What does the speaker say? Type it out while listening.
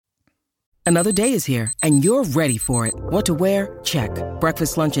Another day is here, and you're ready for it. What to wear? Check.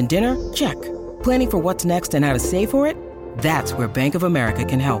 Breakfast, lunch, and dinner? Check. Planning for what's next and how to save for it? That's where Bank of America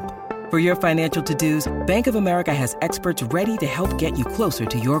can help. For your financial to-dos, Bank of America has experts ready to help get you closer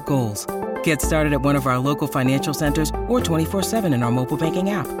to your goals. Get started at one of our local financial centers or 24/7 in our mobile banking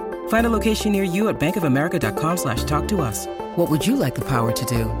app. Find a location near you at bankofamerica.com/talktous. What would you like the power to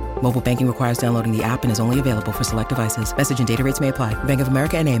do? Mobile banking requires downloading the app and is only available for select devices. Message and data rates may apply. Bank of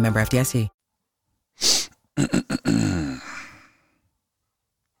America N.A., member FDIC.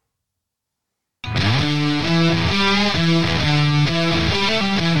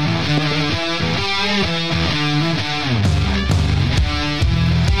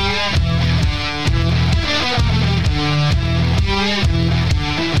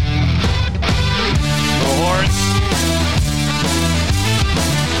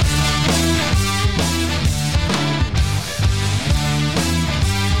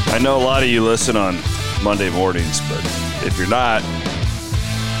 I know a lot of you listen on Monday mornings, but if you're not,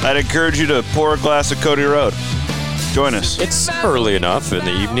 I'd encourage you to pour a glass of Cody Road. Join us. It's early enough in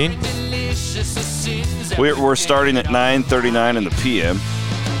the evening. We're starting at 9:39 in the p.m.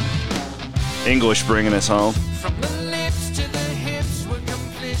 English bringing us home.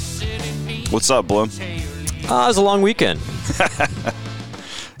 What's up, Blum? It was a long weekend.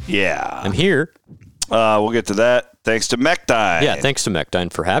 Yeah. I'm here. We'll get to that. Thanks to Mechdyne. Yeah, thanks to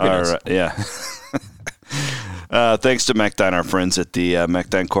Mechdyne for having us. Right, yeah. Thanks to Mechdyne, our friends at the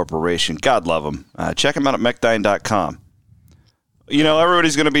Mechdyne Corporation. God love them. Check them out at mechdyne.com. You know,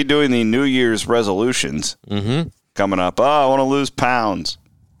 everybody's going to be doing the New Year's resolutions coming up. Oh, I want to lose pounds.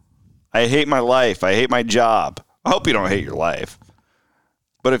 I hate my life. I hate my job. I hope you don't hate your life.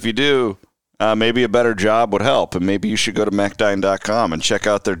 But if you do, maybe a better job would help. And maybe you should go to mechdyne.com and check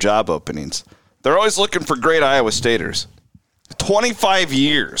out their job openings. They're always looking for great Iowa Staters. 25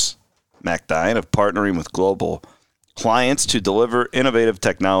 years, Mechdyne, of partnering with global clients to deliver innovative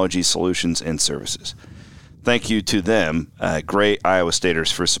technology solutions and services. Thank you to them, great Iowa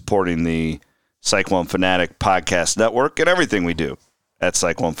Staters, for supporting the Cyclone Fanatic Podcast Network and everything we do at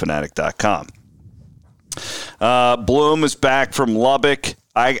cyclonefanatic.com. Blum is back from Lubbock.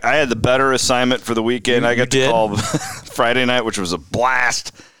 I had the better assignment for the weekend. I got to call Friday night, which was a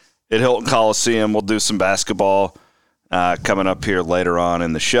blast. At Hilton Coliseum, we'll do some basketball coming up here later on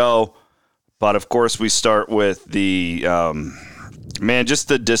in the show. But, of course, we start with the, just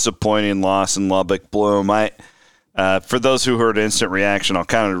the disappointing loss in Lubbock. Blum, for those who heard Instant Reaction, I'll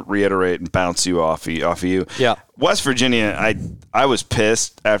kind of reiterate and bounce you off of you. Yeah. West Virginia, I was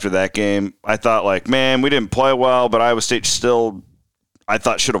pissed after that game. I thought, we didn't play well, but Iowa State still, I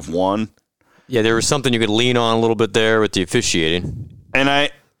thought, should have won. Yeah, there was something you could lean on a little bit there with the officiating. And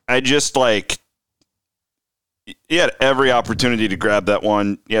I just he had every opportunity to grab that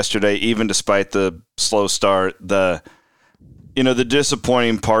one yesterday, even despite the slow start. The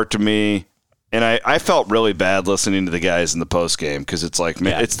disappointing part to me, and I felt really bad listening to the guys in the post game because it's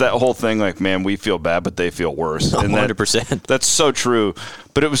it's that whole thing we feel bad, but they feel worse. And 100%. That's so true.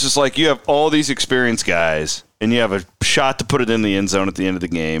 But it was just you have all these experienced guys, and you have a shot to put it in the end zone at the end of the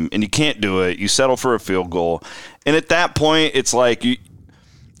game, and you can't do it. You settle for a field goal. And at that point, it's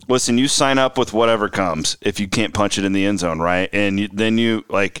listen, you sign up with whatever comes if you can't punch it in the end zone, right? And then you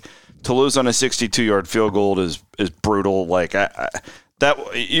to lose on a 62-yard field goal is brutal. That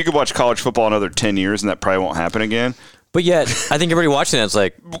you could watch college football another 10 years and that probably won't happen again. But yet, I think everybody watching that's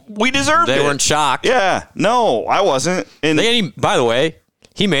we deserved it. They weren't shocked. Yeah, no, I wasn't. And by the way,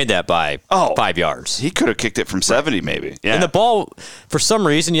 he made that by 5 yards. He could have kicked it from 70, maybe. Yeah. And the ball, for some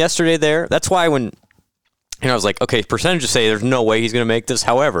reason, yesterday that's why when. I was like, okay, percentages say there's no way he's going to make this.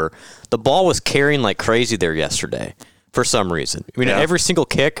 However, the ball was carrying like crazy there yesterday for some reason. I mean, every single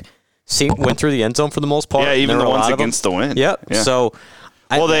kick went through the end zone for the most part. Yeah, even the ones against the wind. Yep. Yeah. So,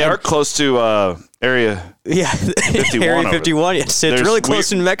 they are close to area 51. Area 51. Yes, it's really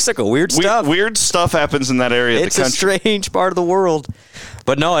close in Mexico. Weird stuff. Weird stuff happens in that area of the country. It's a strange part of the world.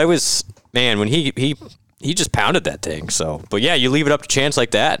 But no, it was, man, when he just pounded that thing. So, but yeah, you leave it up to chance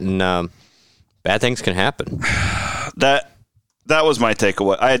like that, and bad things can happen. That was my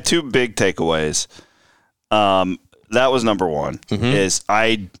takeaway. I had two big takeaways. That was number one. Is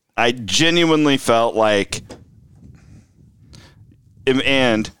I genuinely felt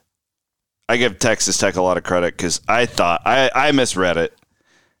and I give Texas Tech a lot of credit because I thought I misread it,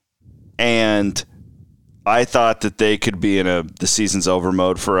 and I thought that they could be in the season's over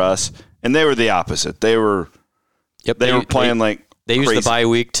mode for us, and they were the opposite. They were playing They used the bye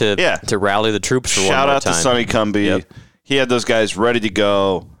week to rally the troops for one more time. Shout out to Sonny Cumbie. Yep. He had those guys ready to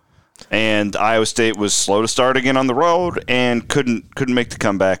go, and Iowa State was slow to start again on the road and couldn't make the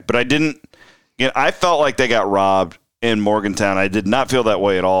comeback. But I didn't I felt like they got robbed in Morgantown. I did not feel that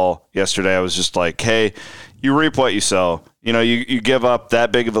way at all yesterday. I was just like, hey, you reap what you sow. You give up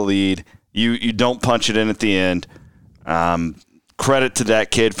that big of a lead. You don't punch it in at the end. Credit to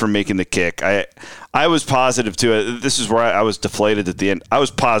that kid for making the kick. I was positive too. This is where I was deflated at the end. I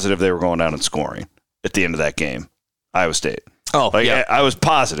was positive they were going down and scoring at the end of that game, Iowa State. Oh, yeah. I was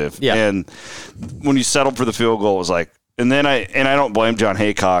positive. Yeah. And when you settled for the field goal, it was like, and I don't blame John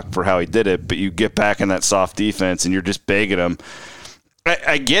Haycock for how he did it, but you get back in that soft defense and you're just begging him.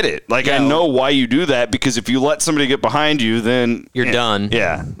 I get it. Like, I know why you do that, because if you let somebody get behind you, then you're done.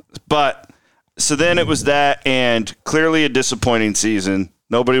 Yeah. But so then it was that, and clearly a disappointing season.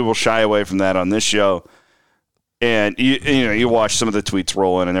 Nobody will shy away from that on this show. And you watch some of the tweets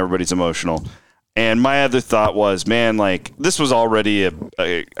roll in and everybody's emotional. And my other thought was, man, like, this was already a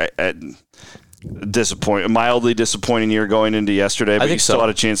mildly disappointing year going into yesterday, but you still had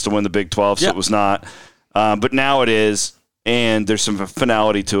a chance to win the Big 12, so it was not. But now it is, and there's some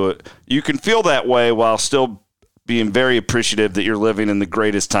finality to it. You can feel that way while still being very appreciative that you're living in the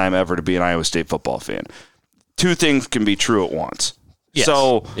greatest time ever to be an Iowa State football fan. Two things can be true at once. Yes.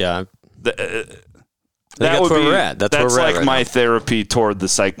 So yeah. That's where we're at. That's like right my now. Therapy toward the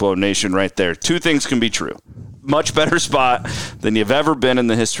Cyclone Nation right there. Two things can be true. Much better spot than you've ever been in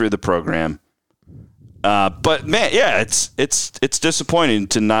the history of the program. But man, yeah, it's disappointing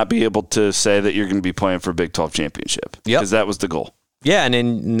to not be able to say that you're going to be playing for a Big 12 championship. Because that was the goal. Yeah,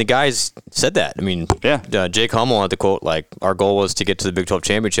 and the guys said that. I mean, Jake Hummel had the quote, like, our goal was to get to the Big 12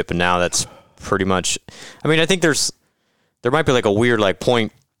 championship, and now that's pretty much. I mean, I think there might be like a weird like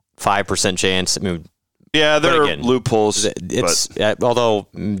 0.5% chance. I mean, yeah, there are loopholes. Although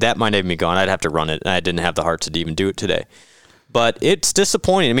that might have me gone, I'd have to run it, and I didn't have the heart to even do it today. But it's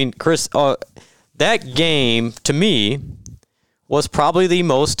disappointing. I mean, Chris, that game to me was probably the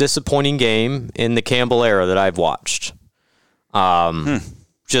most disappointing game in the Campbell era that I've watched.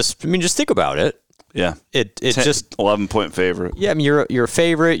 Just think about it. Yeah, it's just 11-point favorite. Yeah, I mean, you're a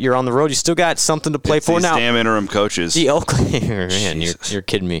favorite. You're on the road. You still got something to play for now. Damn interim coaches. The Oakland, man, you're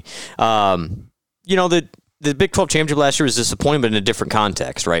kidding me. The Big 12 championship last year was disappointing, but in a different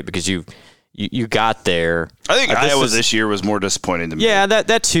context, right? Because you got there. I think Iowa this year was more disappointing to me. Yeah,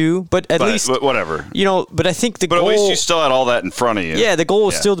 that too. But at least whatever. But I think But at least you still had all that in front of you. Yeah, the goal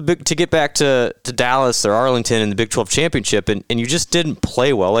was still to get back to Dallas or Arlington in the Big 12 championship, and you just didn't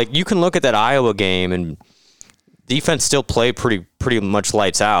play well. Like, you can look at that Iowa game, and defense still played pretty much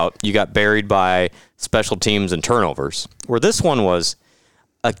lights out. You got buried by special teams and turnovers. Where this one was,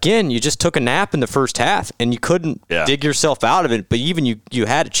 again, you just took a nap in the first half, and you couldn't dig yourself out of it. But even you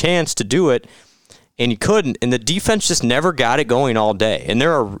had a chance to do it, and you couldn't. And the defense just never got it going all day. And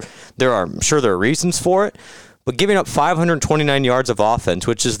I'm sure there are reasons for it. But giving up 529 yards of offense,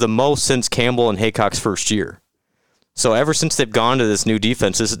 which is the most since Campbell and Haycock's first year. So ever since they've gone to this new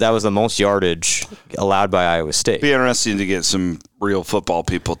defense, that was the most yardage allowed by Iowa State. It'd be interesting to get some real football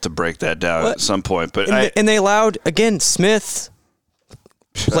people to break that down at some point. But they allowed, again, Smith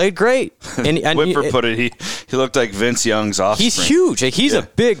played great. And Whipper put it, he looked like Vince Young's offspring. He's huge. He's a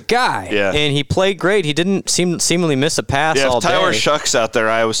big guy. Yeah. And he played great. He didn't seemingly miss a pass all day. If Tyler Shuck's out there,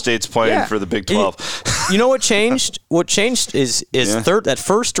 Iowa State's playing for the Big 12. You know what changed? What changed is third, that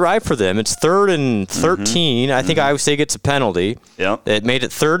first drive for them. It's 3rd and 13. I think Iowa State gets a penalty. Yeah. It made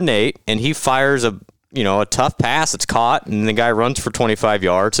it 3rd and 8, and he fires a tough pass. It's caught, and the guy runs for 25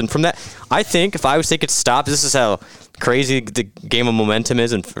 yards. And from that, I think if Iowa State gets stopped, this is how crazy the game of momentum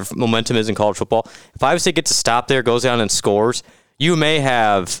is in college football. If Iowa State gets a stop there, goes down and scores, you may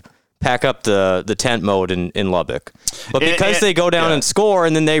have pack up the tent mode in Lubbock. But because they go down and score,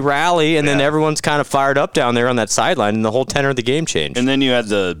 and then they rally, and then everyone's kind of fired up down there on that sideline, and the whole tenor of the game changed. And then you had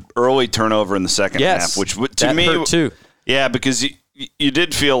the early turnover in the second half, which to me hurt too. Yeah, because you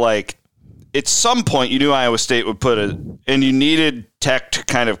did feel like at some point you knew Iowa State would and you needed Tech to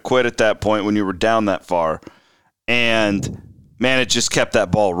kind of quit at that point when you were down that far. And, man, it just kept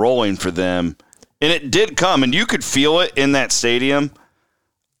that ball rolling for them. And it did come, and you could feel it in that stadium.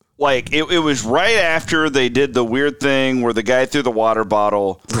 Like, it was right after they did the weird thing where the guy threw the water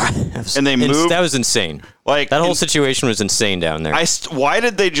bottle, and they moved. That was insane. Like, that whole situation was insane down there. Why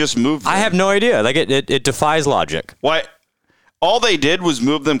did they just move them? I have no idea. Like, it defies logic. Why? All they did was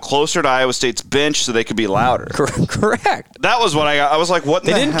move them closer to Iowa State's bench so they could be louder. Correct. That was what I got. I was like, what?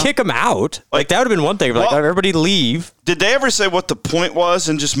 They didn't kick them out. Like, that would have been one thing. Like, everybody leave. Did they ever say what the point was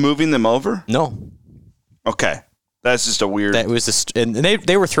in just moving them over? No. Okay. That's just a weird. That was and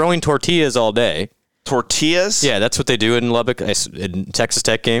they were throwing tortillas all day. Tortillas? Yeah, that's what they do in Lubbock in Texas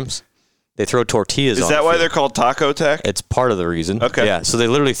Tech games. They throw tortillas on Is that the why field. they're called Taco Tech? It's part of the reason. Okay. Yeah, so they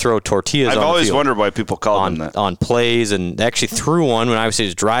literally throw tortillas on the field. I've always wondered why people call them that. On plays, and they actually threw one when Iowa State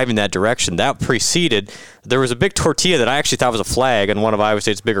was driving that direction. That preceded, there was a big tortilla that I actually thought was a flag on one of Iowa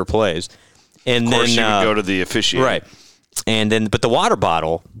State's bigger plays. And of course, then, you would go to the officiating. Right. And then, but the water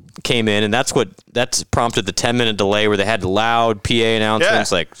bottle came in, and that's prompted the 10-minute delay where they had loud PA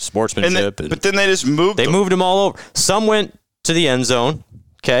announcements like sportsmanship. But then they just moved them. They moved them all over. Some went to the end zone,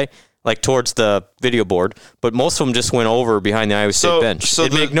 okay, like towards the video board, but most of them just went over behind the Iowa State bench. So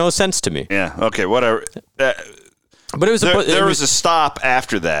it made no sense to me. Yeah, okay, whatever. But it was there was a stop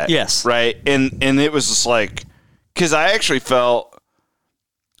after that. Yes. Right? And it was just like, because I actually felt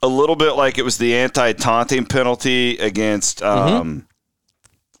a little bit like it was the anti-taunting penalty against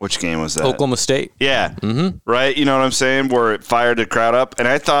which game was that? Oklahoma State. Yeah. Mm-hmm. Right? You know what I'm saying? Where it fired the crowd up. And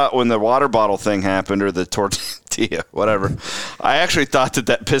I thought when the water bottle thing happened, or the tortilla, whatever, I actually thought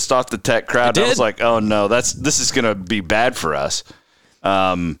that pissed off the Tech crowd. I was like, oh no, this is going to be bad for us.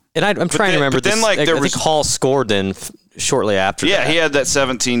 And I'm trying to remember this. Then, I think Hall scored then shortly after that. Yeah, he had that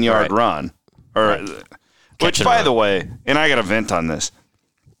 17-yard run. Which, by the way, and I got to vent on this,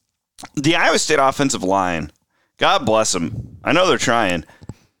 the Iowa State offensive line, God bless them. I know they're trying.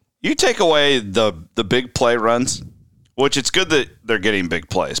 You take away the big play runs, which it's good that they're getting big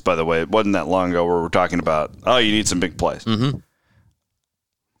plays, by the way. It wasn't that long ago where we're talking about, you need some big plays. Mm-hmm.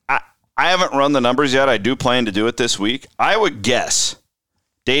 I haven't run the numbers yet. I do plan to do it this week. I would guess,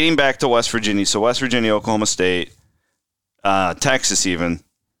 dating back to West Virginia, so West Virginia, Oklahoma State, Texas even,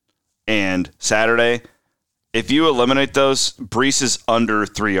 and Saturday, if you eliminate those, Brees is under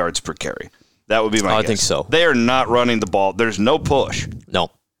 3 yards per carry. That would be my guess. I think so. They are not running the ball. There's no push.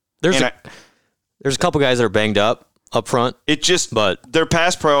 No. There's a couple guys that are banged up front. But their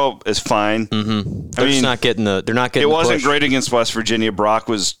pass pro is fine. Mm-hmm. They're just not getting the. They're not getting. It wasn't great against West Virginia. Brock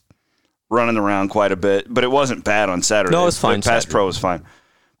was running around quite a bit, but it wasn't bad on Saturday. No, it was fine. The pass pro was fine,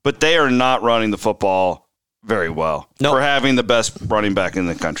 but they are not running the football very well for having the best running back in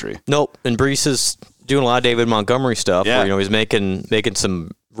the country. Nope. And Brees is doing a lot of David Montgomery stuff. Yeah. Where, he's making some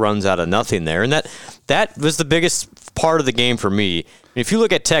runs out of nothing there, and that was the biggest part of the game for me. If you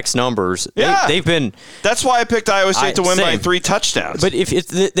look at Tech's numbers, they've been. That's why I picked Iowa State to win by 3 touchdowns. But they've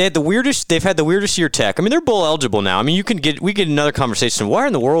had the weirdest year Tech. I mean, they're bowl eligible now. I mean, we get another conversation. Why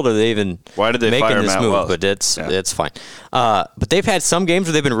in the world are they even? Why did they making fire this Matt move? Wells? But it's fine. But they've had some games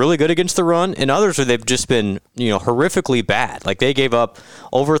where they've been really good against the run, and others where they've just been horrifically bad. Like they gave up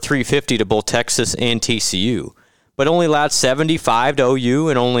over 350 to both Texas and TCU, but only allowed 75 to OU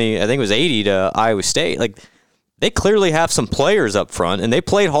and only I think it was 80 to Iowa State. Like. They clearly have some players up front, and they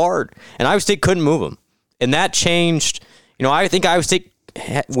played hard, and Iowa State couldn't move them. And that changed. I think Iowa State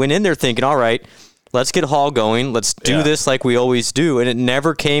went in there thinking, all right, let's get Hall going. Let's do this like we always do. And it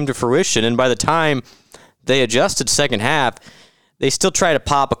never came to fruition. And by the time they adjusted second half, they still tried to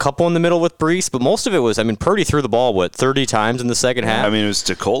pop a couple in the middle with Brees, but most of it was, Purdy threw the ball, 30 times in the second half? It was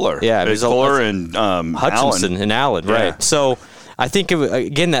to Kohler. Yeah, it was Kohler and Hutchinson Allen. and Allen, right. Yeah. So I think,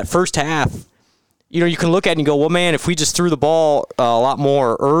 again, that first half, you can look at it and go, well, man, if we just threw the ball a lot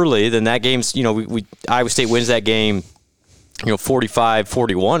more early, then that game's, Iowa State wins that game,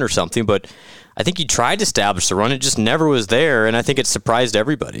 45-41 or something. But I think he tried to establish the run. It just never was there, and I think it surprised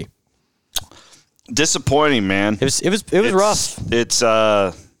everybody. Disappointing, man. It was rough. It's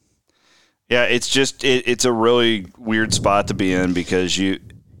it's a really weird spot to be in because the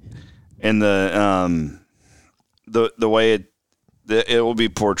way it will be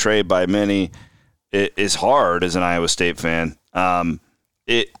portrayed by many. It is hard as an Iowa State fan.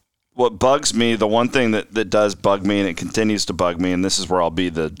 What bugs me, the one thing that does bug me, and it continues to bug me, and this is where I'll be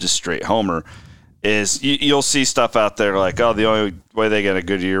the just straight homer, is you'll see stuff out there like, the only way they got a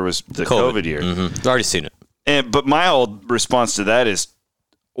good year was the COVID year. Mm-hmm. I've already seen it. But my old response to that is,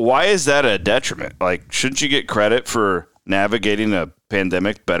 why is that a detriment? Like, shouldn't you get credit for navigating a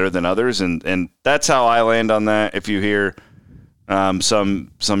pandemic better than others? And that's how I land on that. If you hear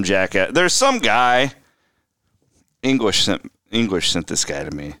some jackass. There's some guy. English sent this guy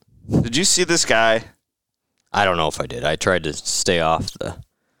to me. Did you see this guy? I don't know if I did. I tried to stay off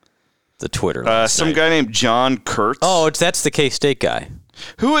the Twitter. Some guy named John Kurtz. Oh, that's the K-State guy.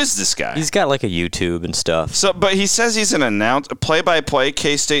 Who is this guy? He's got like a YouTube and stuff. But he says he's an play-by-play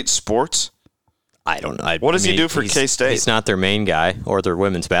K-State sports. I don't know. What does he do for K-State? He's not their main guy or their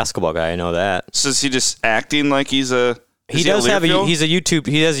women's basketball guy. I know that. So is he just acting like he's a? He does have he's a YouTube.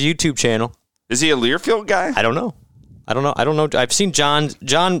 He has a YouTube channel. Is he a Learfield guy? I don't know. I've seen John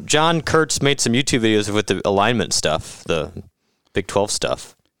Kurtz made some YouTube videos with the alignment stuff, the Big 12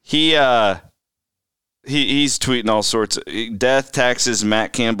 stuff. He he's tweeting all sorts of death, taxes,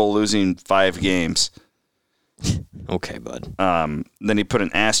 Matt Campbell losing 5 games. Okay, bud. Then he put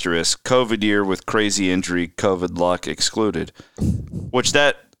an asterisk, COVID year with crazy injury, COVID luck excluded.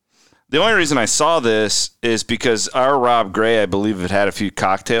 The only reason I saw this is because our Rob Gray, I believe, had a few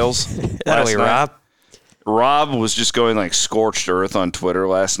cocktails last night. Rob was just going like scorched earth on Twitter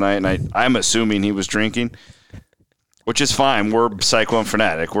last night, and I'm assuming he was drinking, which is fine. We're Cyclone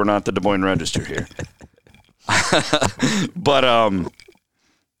Fanatic. We're not the Des Moines Register here. But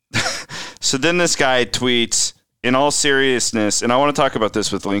so then this guy tweets, in all seriousness, and I want to talk about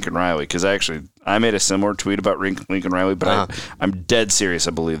this with Lincoln Riley, because I made a similar tweet about Lincoln Riley, but I'm dead serious.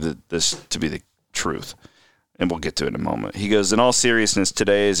 I believe that this to be the truth, and we'll get to it in a moment. He goes, in all seriousness,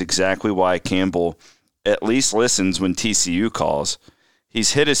 today is exactly why Campbell at least listens when TCU calls.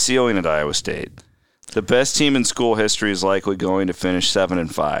 He's hit his ceiling at Iowa State. The best team in school history is likely going to finish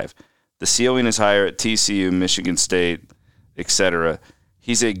 7-5. The ceiling is higher at TCU, Michigan State, etc.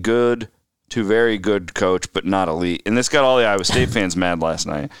 He's a good to very good coach, but not elite. And this got all the Iowa State fans mad last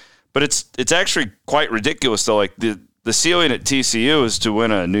night. But it's actually quite ridiculous, though. Like the ceiling at TCU is to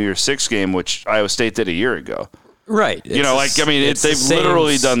win a New Year's Six game, which Iowa State did a year ago. Right. They've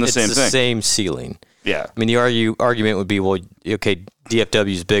literally done the same thing. It's the same ceiling. Yeah. I mean, the argument would be, well, okay,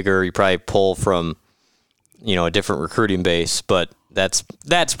 DFW is bigger. You probably pull from, a different recruiting base, but that's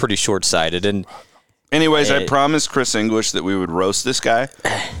pretty short-sighted. And anyways, I promised Chris English that we would roast this guy.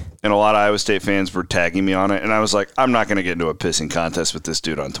 And a lot of Iowa State fans were tagging me on it. And I was like, I'm not going to get into a pissing contest with this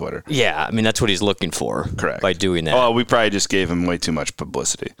dude on Twitter. Yeah, I mean, that's what he's looking for. Correct. By doing that. Oh, we probably just gave him way too much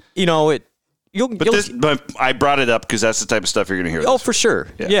publicity. But I brought it up because that's the type of stuff you're going to hear. Oh, for sure.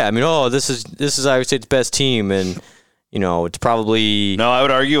 Yeah. I mean, this is Iowa State's best team. And, it's probably... No, I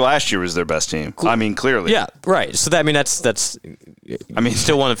would argue last year was their best team. I mean, clearly. Yeah, right. So, that's I mean,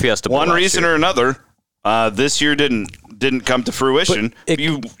 still won the Fiesta Bowl. One reason or another, this year didn't come to fruition.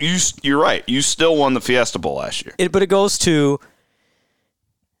 You're right. You still won the Fiesta Bowl last year. But it goes to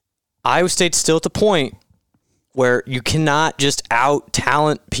Iowa State's still at the point where you cannot just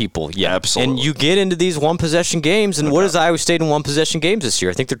out-talent people yet. Absolutely. And you get into these one-possession games, and what is Iowa State in one-possession games this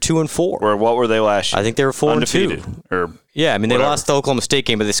year? I think they're 2-4. Or what were they last year? I think they were 4-2. Yeah, I mean, they lost the Oklahoma State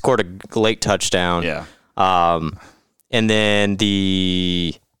game, but they scored a late touchdown. Yeah. And then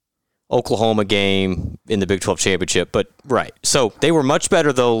the Oklahoma game in the Big 12 championship. But, right. So they were much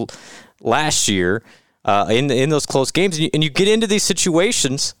better, though, last year in those close games. And you get into these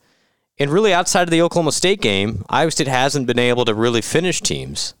situations, and really outside of the Oklahoma State game, Iowa State hasn't been able to really finish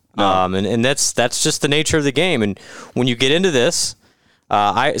teams. No. And that's just the nature of the game. And when you get into this,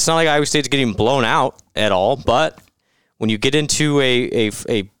 it's not like Iowa State's getting blown out at all, but when you get into a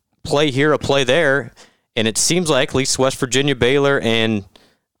play here, a play there, and it seems like at least West Virginia, Baylor, and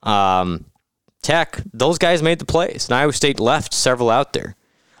Tech, those guys made the plays, and Iowa State left several out there.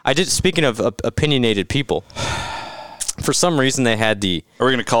 Speaking of opinionated people, for some reason they had the... Are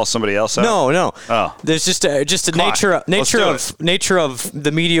we going to call somebody else out? No. Oh. There's just a nature of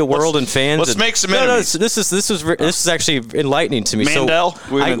the media world and fans. Let's make some enemies. This is actually enlightening to me. Mandel?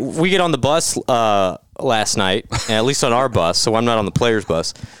 So we get on the bus last night, at least on our bus, so I'm not on the players'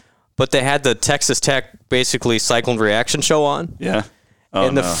 bus. But they had the Texas Tech basically Cyclone reaction show on. Yeah.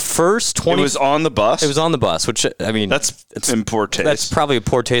 The first 20... It was on the bus? It was on the bus, which, I mean... It's in poor taste. That's probably a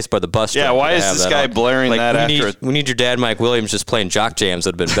poor taste by the bus driver. Yeah, why is this guy blaring that after... We need your dad, Mike Williams, just playing jock jams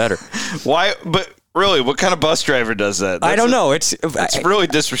that have been better. Why? But really, what kind of bus driver does that? I don't know. It's really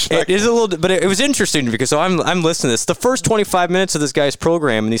disrespectful. It is a little... But it was interesting because I'm listening to this. The first 25 minutes of this guy's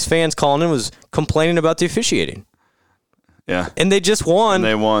program, and these fans calling in, was complaining about the officiating. Yeah. And they just won. And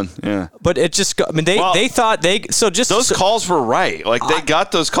they won, yeah. But it just, I mean, they thought they, so just. Those calls were right. Like, they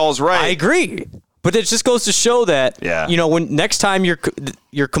got those calls right. I agree. But it just goes to show that, when next time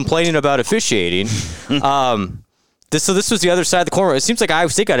you're complaining about officiating, this was the other side of the corner. It seems like Iowa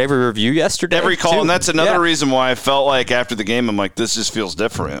State got every review yesterday. Every call, too. And that's another reason why I felt like after the game, I'm like, this just feels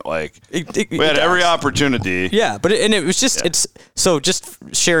different. Like, we had every opportunity. Yeah, but it was just, it's, so just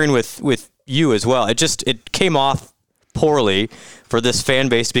sharing with you as well, it came off poorly for this fan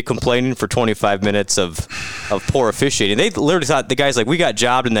base to be complaining for 25 minutes of poor officiating. They literally thought, the guy's like, we got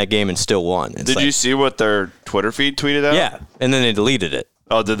jobbed in that game and still won. Did you see what their Twitter feed tweeted out? Yeah, and then they deleted it.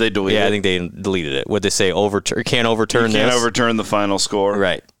 Oh, did they delete it? Yeah, I think they deleted it. What'd they say? Can't overturn this? Can't overturn the final score.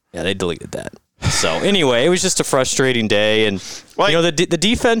 Right. Yeah, they deleted that. So anyway, it was just a frustrating day. And, the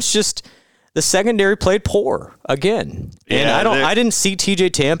defense just... The secondary played poor again, and I didn't see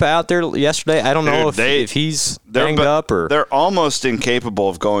TJ Tampa out there yesterday. I don't know if he's banged up or they're almost incapable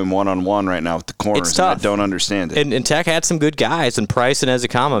of going one-on-one right now with the corners. It's tough. I don't understand it. And Tech had some good guys, and Price and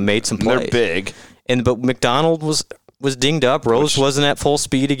Ezekama made some plays. They're big, but McDonald was dinged up. Rose wasn't at full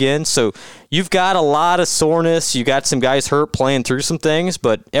speed again. So you've got a lot of soreness. You got some guys hurt playing through some things,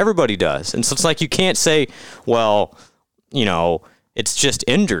 but everybody does. And so it's like you can't say, well, it's just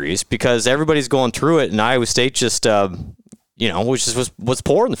injuries because everybody's going through it, and Iowa State just, was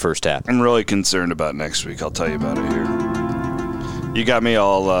poor in the first half. I'm really concerned about next week. I'll tell you about it here. You got me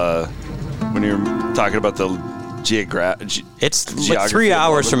all when you're talking about the geography. It's like 3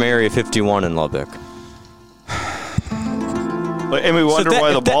 hours from Area 51 in Lubbock. And we wonder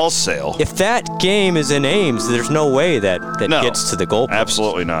why the balls sail. If that game is in Ames, there's no way that gets to the goalpost.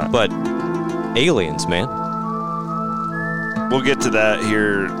 Absolutely not. But aliens, man. We'll get to that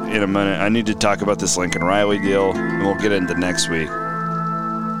here in a minute. I need to talk about this Lincoln Riley deal, and we'll get into next week.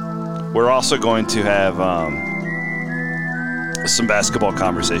 We're also going to have some basketball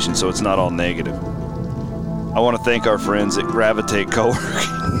conversation, so it's not all negative. I want to thank our friends at Gravitate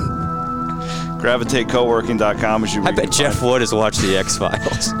Coworking. GravitateCoworking.com is your. I bet Jeff Wood has watched the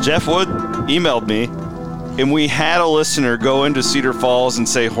X-Files. Jeff Wood emailed me, and we had a listener go into Cedar Falls and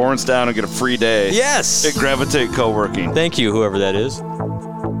say horns down and get a free day. Yes. At Gravitate Coworking. Thank you, whoever that is.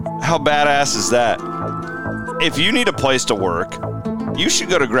 How badass is that? If you need a place to work, you should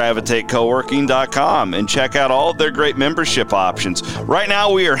go to GravitateCoworking.com and check out all of their great membership options. Right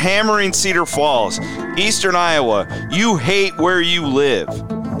now, we are hammering Cedar Falls, Eastern Iowa. You hate where you live.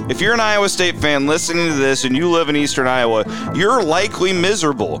 If you're an Iowa State fan listening to this and you live in Eastern Iowa, you're likely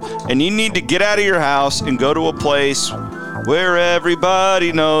miserable, and you need to get out of your house and go to a place where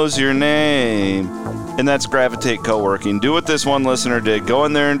everybody knows your name. And that's Gravitate Coworking. Do what this one listener did. Go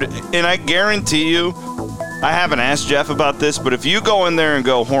in there, and I guarantee you, I haven't asked Jeff about this, but if you go in there and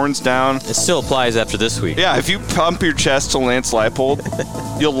go horns down. It still applies after this week. Yeah, if you pump your chest to Lance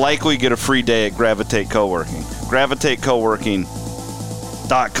Leipold, you'll likely get a free day at Gravitate Coworking.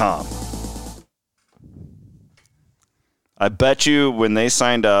 GravitateCoworking.com. I bet you when they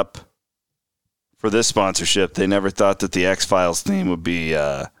signed up for this sponsorship, they never thought that the X-Files theme would be...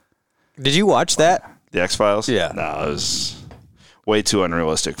 Did you watch that? The X-Files? Yeah. No, it was way too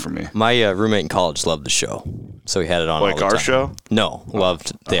unrealistic for me. My roommate in college loved the show, so he had it on like all the our time. show? No,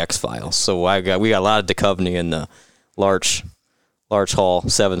 loved the X-Files. So we got a lot of Duchovny in the large hall,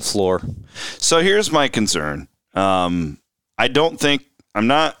 7th floor. So here's my concern.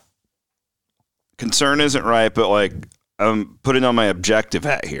 Concern isn't right, but like I'm putting on my objective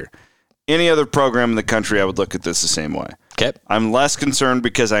hat here. Any other program in the country, I would look at this the same way. Okay. I'm less concerned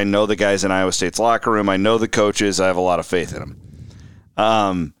because I know the guys in Iowa State's locker room. I know the coaches. I have a lot of faith in them.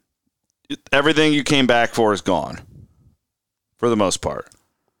 Everything you came back for is gone, for the most part.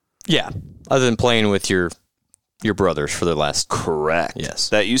 Yeah, other than playing with your brothers for the last... Correct. Yes.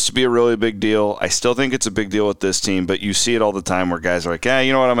 That used to be a really big deal. I still think it's a big deal with this team, but you see it all the time where guys are like,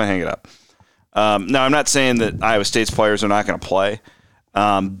 you know what, I'm going to hang it up. Now, I'm not saying that Iowa State's players are not going to play.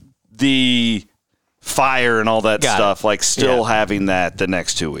 The fire and all that stuff, having that the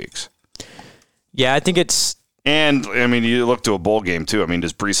next 2 weeks. Yeah, I think it's... And, I mean, you look to a bowl game, too. I mean,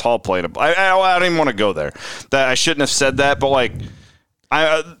 does Breece Hall play? I don't even want to go there. I shouldn't have said that, but, like,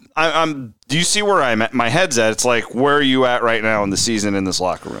 I'm. Do you see where I'm at? My head's at? It's like, where are you at right now in the season in this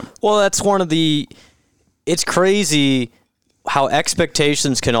locker room? Well, that's one of the... It's crazy how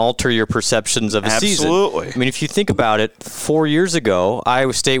expectations can alter your perceptions of a season. Absolutely. I mean, if you think about it, 4 years ago,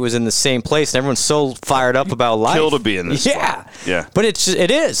 Iowa State was in the same place, and everyone's so fired up about life. Kill to be in this spot. Yeah. But it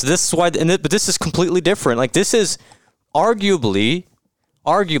is. This is why. But this is completely different. Like, this is arguably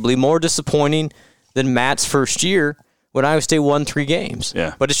more disappointing than Matt's first year when Iowa State won 3 games.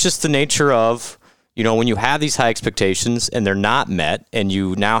 Yeah. But it's just the nature of, when you have these high expectations and they're not met, and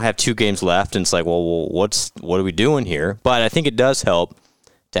you now have 2 games left, and it's like, well, what are we doing here? But I think it does help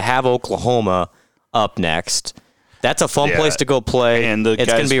to have Oklahoma up next. That's a fun place to go play. And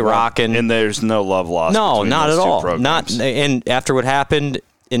it's going to be rocking. And there's no love lost. No, not at all. Programs. And after what happened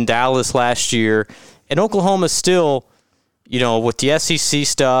in Dallas last year, and Oklahoma's still, with the SEC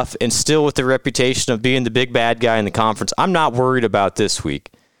stuff and still with the reputation of being the big bad guy in the conference, I'm not worried about this week.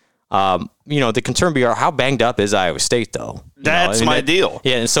 The concern be how banged up is Iowa State, though? That's my deal.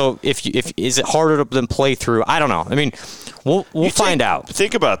 Yeah, and so if is it harder than play through? I don't know. I mean, we'll find out.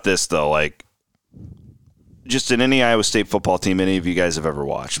 Think about this though, like just in any Iowa State football team any of you guys have ever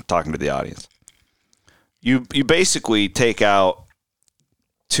watched. I'm talking to the audience. You basically take out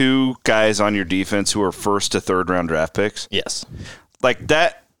 2 guys on your defense who are 1st to 3rd round draft picks. Yes, like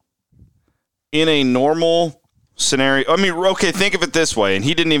that in a normal scenario. I mean, okay, think of it this way, and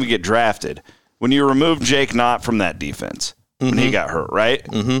he didn't even get drafted. When you remove Jake Knott from that defense, when he got hurt, right?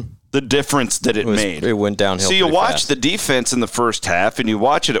 Mm-hmm. The difference that it made. It went downhill. So you watch fast. the defense in the first half, and you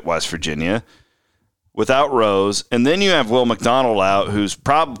watch it at West Virginia. without Rose, and then you have Will McDonald out,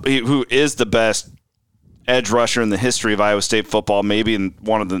 who is the best edge rusher in the history of Iowa State football, maybe in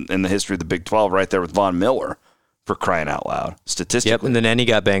the history of the Big 12, right there with Von Miller, for crying out loud, statistically. Yep, and then he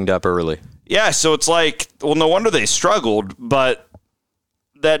got banged up early. Yeah, so it's like, well, no wonder they struggled, but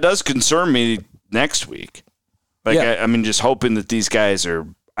that does concern me next week. Like, yeah. I mean, just hoping that these guys are.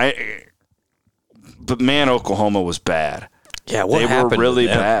 But man, Oklahoma was bad. Yeah, what happened? They were really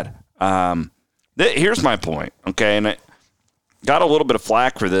bad. Here's my point, okay, and I got a little bit of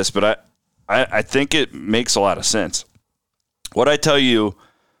flack for this, but I think it makes a lot of sense. What I tell you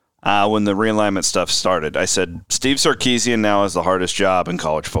when the realignment stuff started, I said Steve Sarkisian now has the hardest job in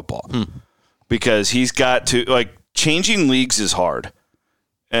college football because he's got to, like, changing leagues is hard.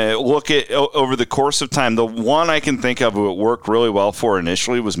 Look at over the course of time, the one I can think of who it worked really well for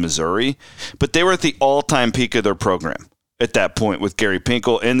initially was Missouri, but they were at the all-time peak of their program at that point with Gary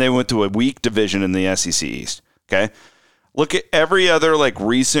Pinkel, and they went to a weak division in the SEC East. Okay, look at every other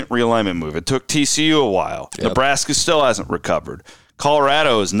recent realignment move. It took TCU a while. Yep. Nebraska still hasn't recovered.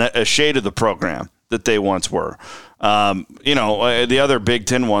 Colorado is a shade of the program that they once were. The other Big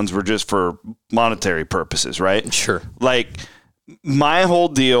Ten ones were just for monetary purposes, right? Sure. My whole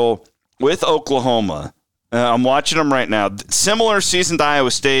deal with Oklahoma, I'm watching them right now. Similar season to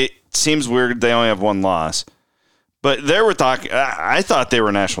Iowa State. Seems weird they only have one loss. But they were talking. I thought they were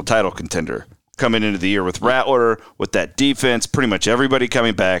a national title contender coming into the year with Rattler, with that defense, pretty much everybody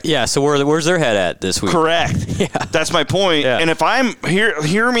coming back. Yeah, so where's their head at this week? Correct. Yeah. That's my point. Yeah. And if I'm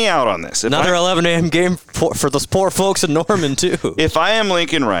hear me out on this. Another 11 a.m. game for those poor folks in Norman, too. If I am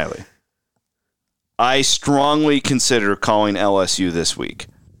Lincoln Riley, I strongly consider calling LSU this week.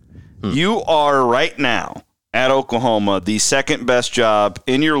 You are right now at Oklahoma the second best job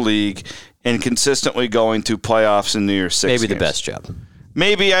in your league and consistently going to playoffs in New Year's Six Maybe games. The best job.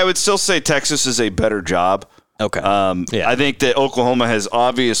 Maybe I would still say Texas is a better job. Okay. Yeah. I think that Oklahoma has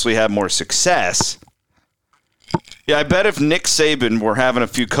obviously had more success. Yeah, I bet if Nick Saban were having a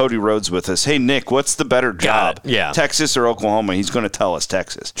few Cody Rhodes with us, hey, Nick, what's the better job? Yeah. Texas or Oklahoma? He's going to tell us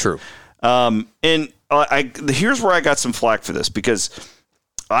Texas. True. Here's where I got some flack for this, because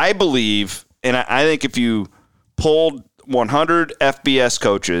I believe, and I think if you polled 100 FBS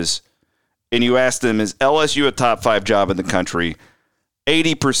coaches and you asked them, is LSU a top 5 job in the country,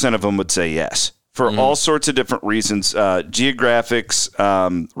 80% of them would say yes, for all sorts of different reasons, geographics,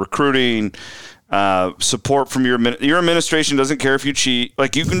 recruiting, support from your administration doesn't care if you cheat.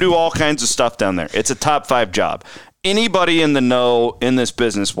 You can do all kinds of stuff down there. It's a top 5 job. Anybody in the know in this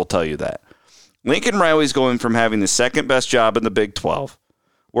business will tell you that. Lincoln Riley's going from having the second best job in the Big 12,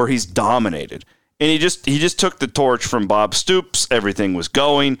 where he's dominated, and he just took the torch from Bob Stoops. Everything was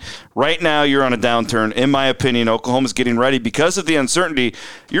going. Right now, you're on a downturn. In my opinion, Oklahoma's getting ready because of the uncertainty.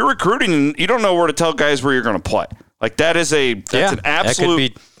 You're recruiting, and you don't know where to tell guys where you're going to play. That's an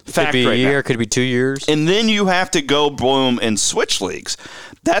absolute fact right now. Could be a year, could be 2 years. And then you have to go, Blum, and switch leagues.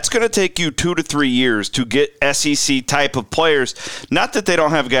 That's going to take you 2 to 3 years to get SEC type of players. Not that they don't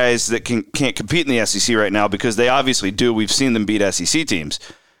have guys that can't compete in the SEC right now, because they obviously do. We've seen them beat SEC teams.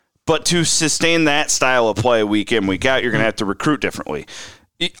 But to sustain that style of play week in, week out, you're going to have to recruit differently.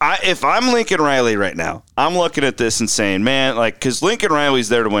 If I'm Lincoln Riley right now, I'm looking at this and saying, man, because Lincoln Riley's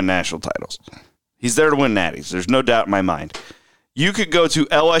there to win national titles. He's there to win natties. There's no doubt in my mind. You could go to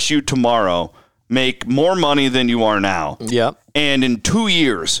LSU tomorrow, make more money than you are now. Yep. And in 2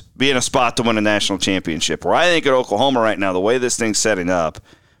 years, be in a spot to win a national championship. Where I think at Oklahoma right now, the way this thing's setting up,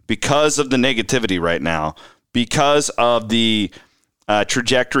 because of the negativity right now, because of the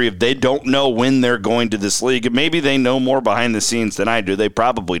trajectory of they don't know when they're going to this league. Maybe they know more behind the scenes than I do. They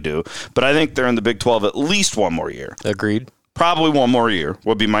probably do. But I think they're in the Big 12 at least one more year. Agreed. Probably one more year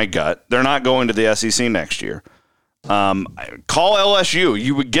would be my gut. They're not going to the SEC next year. Call LSU.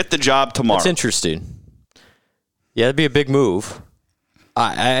 You would get the job tomorrow. That's interesting. Yeah, that'd be a big move.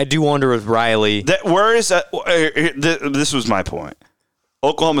 I do wonder with Riley. Where is that? This was my point.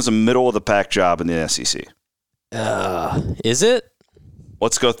 Oklahoma's a middle of the pack job in the SEC. Is it?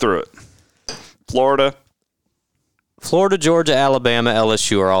 Let's go through it. Florida, Georgia, Alabama,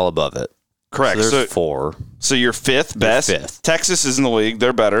 LSU are all above it. Correct. So there's 4. So you're fifth best. Fifth. Texas is in the league.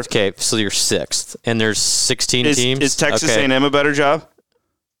 They're better. Okay, so you're 6th. And there's 16 teams. Is Texas A&M a better job?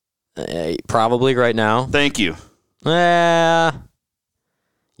 Probably right now. Thank you. Yeah,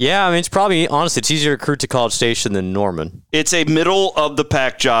 I mean, it's probably, honestly, it's easier to recruit to College Station than Norman. It's a middle of the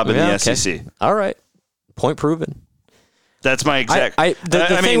pack job in the SEC. All right. Point proven. That's my exact.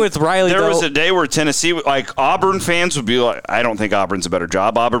 The thing with Riley, there was a day where Tennessee, Auburn fans would be like, I don't think Auburn's a better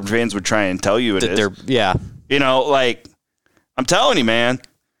job. Auburn fans would try and tell you it is. Yeah. I'm telling you, man,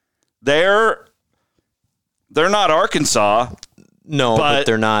 They're not Arkansas. No, but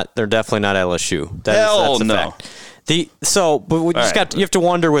they're not. They're definitely not LSU. Hell that's a no. fact. But we just you have to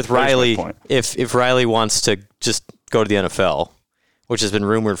wonder with Riley if Riley wants to just go to the NFL, which has been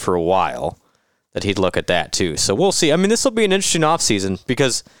rumored for a while that he'd look at that too. So we'll see. I mean, this will be an interesting offseason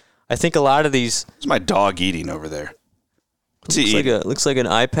because I think a lot of these. There's my dog eating over there. Looks like an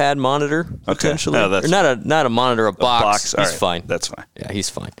iPad monitor potentially. No, that's or not a monitor, a box. He's right. fine. That's fine. Yeah, he's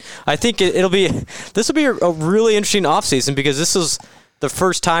fine. I think this will be a really interesting offseason because this is the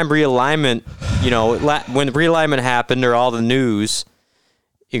first time realignment. When realignment happened or all the news,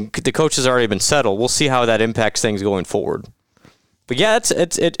 the coach has already been settled. We'll see how that impacts things going forward. But yeah,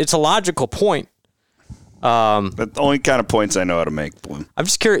 it's a logical point. But the only kind of points I know how to make, Blum. I'm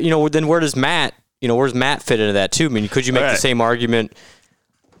just curious. Then where does Matt fit into that too? I mean, could you make the same argument?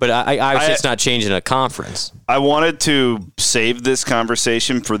 But obviously it's not changing a conference. I wanted to save this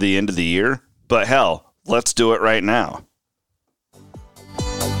conversation for the end of the year, but hell, let's do it right now.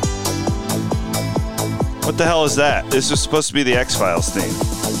 What the hell is that? This is supposed to be the X-Files theme.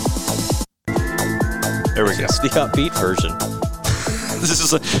 There we go. It's the upbeat version. This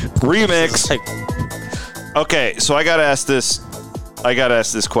is a remix. Okay, so I got to ask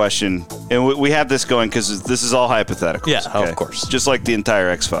this question, and we have this going because this is all hypothetical. Yeah, okay? Of course. Just like the entire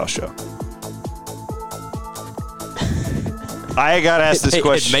X-Files show. I got to ask this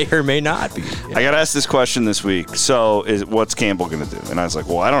question. It may or may not be. Yeah. I got to ask this question this week. So, what's Campbell going to do? And I was like,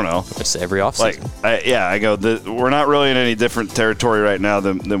 well, I don't know. It's every offseason. I go, we're not really in any different territory right now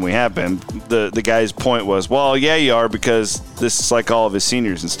than we have been. The guy's point was, well, yeah, you are, because this is like all of his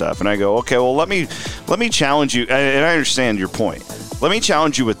seniors and stuff. And I go, okay, well, let me challenge you. And I understand your point. Let me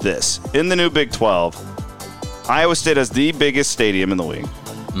challenge you with this. In the new Big 12, Iowa State has the biggest stadium in the league.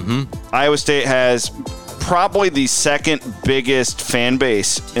 Mm-hmm. Iowa State has probably the second biggest fan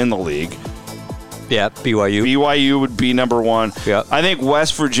base in the league. Yeah, BYU. BYU would be number one. Yep. I think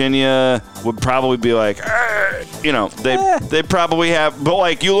West Virginia would probably be like, they probably have. But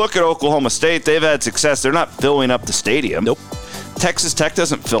like you look at Oklahoma State, they've had success. They're not filling up the stadium. Nope. Texas Tech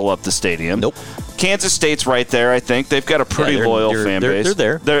doesn't fill up the stadium. Nope. Kansas State's right there, I think. They've got a pretty loyal fan base.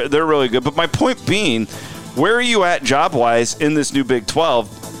 They're there. They're really good. But my point being, where are you at job-wise in this new Big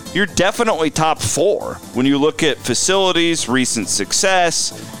 12? You're definitely top 4 when you look at facilities, recent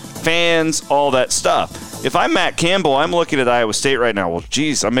success, fans, all that stuff. If I'm Matt Campbell, I'm looking at Iowa State right now. Well,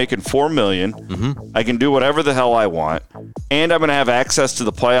 geez, I'm making $4 million. Mm-hmm. I can do whatever the hell I want, and I'm going to have access to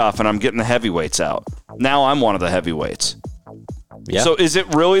the playoff, and I'm getting the heavyweights out. Now I'm one of the heavyweights. Yeah. So is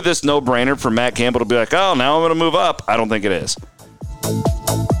it really this no-brainer for Matt Campbell to be like, oh, now I'm going to move up? I don't think it is.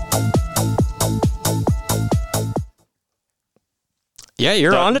 Yeah,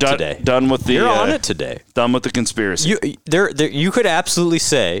 you're on it today. Done with the. You're on it today. Done with the conspiracy. You could absolutely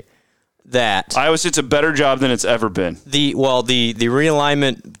say that Iowa State's a better job than it's ever been. The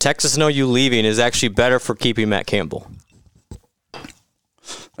realignment, Texas and OU leaving, is actually better for keeping Matt Campbell.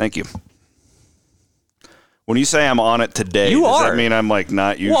 Thank you. When you say I'm on it today, does that mean I'm like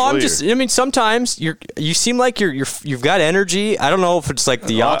not usually? Well, sometimes you seem like you've got energy. I don't know if it's like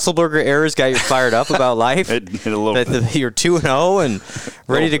the Otzelberger era's got you fired up about life. a little bit. You're 2-0 and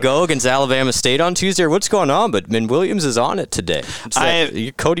ready to go against Alabama State on Tuesday. What's going on? But Williams is on it today.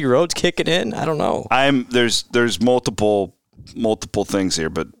 Cody Rhodes kicking in. I don't know. There's multiple things here,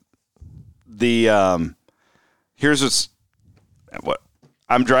 but here's what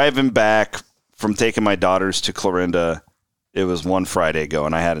I'm driving back from taking my daughters to Clarinda. It was one Friday ago,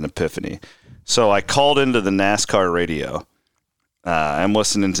 and I had an epiphany. So I called into the NASCAR radio. I'm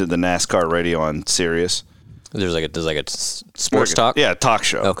listening to the NASCAR radio on Sirius. There's like a sports talk? Yeah, talk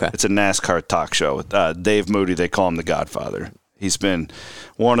show. Okay. It's a NASCAR talk show with Dave Moody. They call him the Godfather. He's been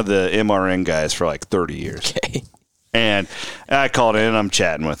one of the MRN guys for like 30 years. Okay. And I called in, and I'm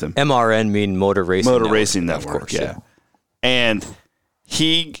chatting with him. MRN mean Motor Racing Network. Of course, yeah. And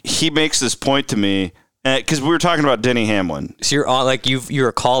he makes this point to me because we were talking about Denny Hamlin. So you're on, like you're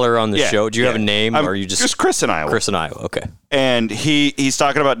a caller on the show. Do you have a name, or are you just Chris in Iowa? Chris in Iowa. Okay. And he's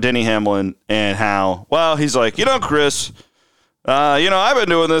talking about Denny Hamlin and how he's like, Chris, I've been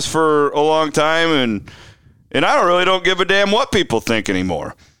doing this for a long time and I don't give a damn what people think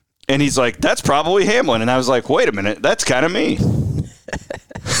anymore. And he's like, that's probably Hamlin. And I was like, wait a minute, that's kind of me.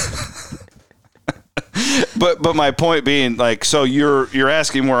 But my point being, like, so you're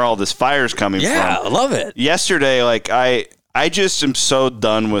asking where all this fire's coming from. Yeah, I love it. Yesterday, like, I just am so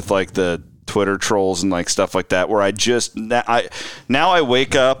done with, like, the Twitter trolls and, like, stuff like that, where now I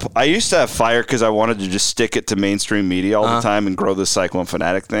wake up. I used to have fire because I wanted to just stick it to mainstream media all the time and grow this Cyclone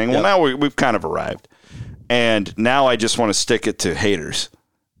Fanatic thing. Well, now we've kind of arrived. And now I just want to stick it to haters.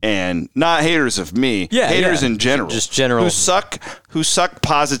 and not haters of me, haters in general, just general, who suck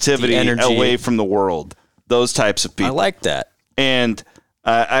positivity away from the world. Those types of people. I like that. And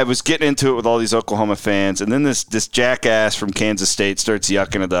I was getting into it with all these Oklahoma fans, and then this jackass from Kansas State starts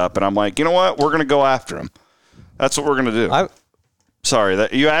yucking it up, and I'm like, you know what? We're going to go after him. That's what we're going to do. Sorry,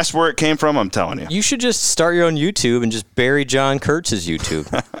 that you asked where it came from. I'm telling you. You should just start your own YouTube and just bury John Kurtz's YouTube.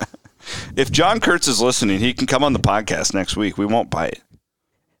 If John Kurtz is listening, he can come on the podcast next week. We won't bite.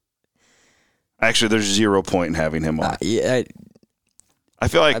 Actually, there's 0 point in having him on. I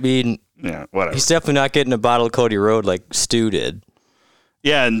feel like. Yeah, whatever. He's definitely not getting a bottle of Cody Road like Stu did.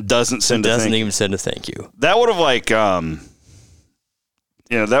 Yeah, and doesn't even send a thank you. That would have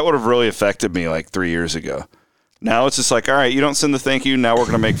that would have really affected me like 3 years ago. Now it's just like, all right, you don't send the thank you. Now we're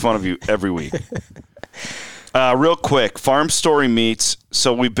going to make fun of you every week. Real quick, Farm Story Meats.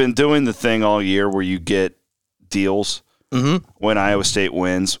 So we've been doing the thing all year where you get deals when Iowa State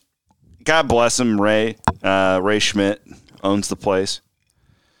wins. God bless him, Ray. Ray Schmidt owns the place.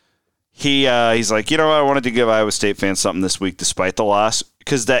 He's like, I wanted to give Iowa State fans something this week despite the loss,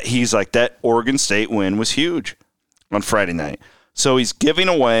 because he's like, that Oregon State win was huge on Friday night. So he's giving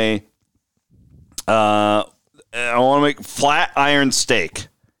away, I want to make flat iron steak.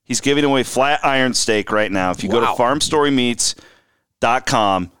 He's giving away flat iron steak right now. If you go to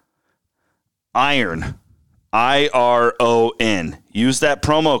farmstorymeats.com, iron, IRON, use that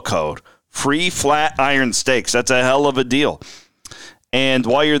promo code, free flat iron steaks. That's a hell of a deal. And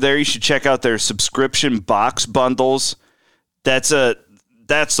while you're there, you should check out their subscription box bundles. That's the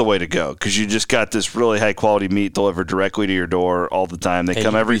way to go, because you just got this really high-quality meat delivered directly to your door all the time. They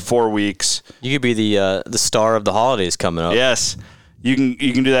come every 4 weeks. You could be the star of the holidays coming up. Yes. You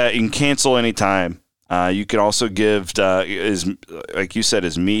can do that. You can cancel anytime. You can also give, like you said,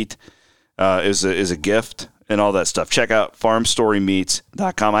 his meat is a gift and all that stuff. Check out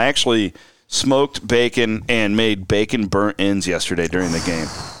farmstorymeats.com. I actually smoked bacon and made bacon burnt ends yesterday during the game.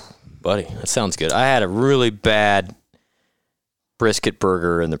 Buddy, that sounds good. I had a really bad brisket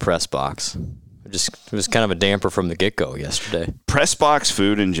burger in the press box. It was kind of a damper from the get-go yesterday. Press box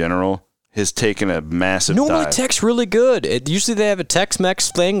food in general has taken a massive dive. Normally Tech's really good. Usually they have a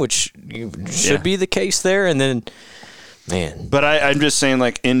Tex-Mex thing, which should be the case there, and then, man. But I'm just saying,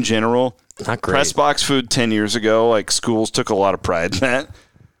 like, in general, not great. Press box food 10 years ago, like, schools took a lot of pride in that.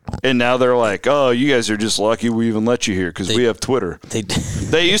 And now they're like, oh, you guys are just lucky we even let you here because we have Twitter.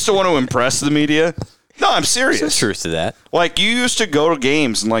 They used to want to impress the media. No, I'm serious. There's truth to that. Like, you used to go to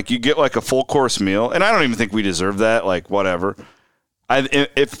games and, like, you get, like, a full-course meal. And I don't even think we deserve that. Like, whatever. As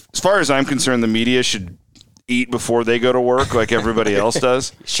far as I'm concerned, the media should eat before they go to work like everybody else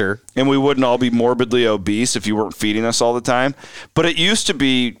does. Sure. And we wouldn't all be morbidly obese if you weren't feeding us all the time. But it used to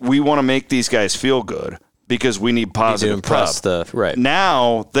be, we want to make these guys feel good because we need positive press. Right.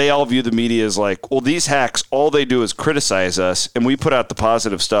 Now, they all view the media as like, well, these hacks, all they do is criticize us, and we put out the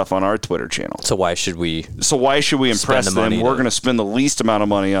positive stuff on our Twitter channel. So why should we impress them? We're going to spend the least amount of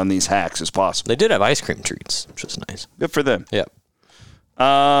money on these hacks as possible. They did have ice cream treats, which was nice. Good for them. Yep.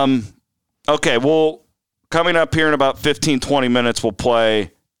 Okay, well, coming up here in about 15, 20 minutes, we'll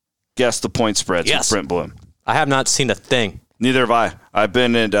play Guess the Point Spreads with Brent Blum. I have not seen a thing. Neither have I. I've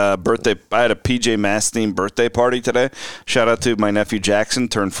been at I had a PJ Masks themed birthday party today. Shout out to my nephew Jackson,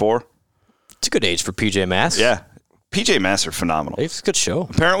 turned 4. It's a good age for PJ Masks. Yeah. PJ Masks are phenomenal. It's a good show.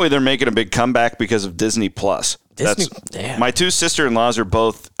 Apparently, they're making a big comeback because of Disney Plus. My 2 sister-in-laws are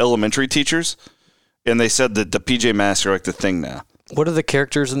both elementary teachers, and they said that the PJ Masks are like the thing now. What are the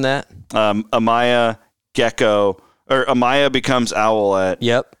characters in that? Amaya becomes Owlette.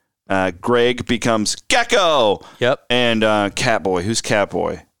 Yep. Greg becomes Gecko. Yep. And Catboy. Who's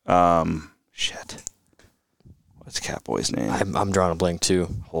Catboy? Shit. What's Catboy's name? I'm drawing a blank too.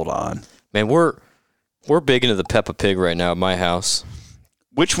 Hold on. Man, we're big into the Peppa Pig right now at my house.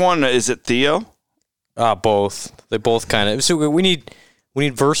 Which one is it? Theo? Both. They both kind of. So we need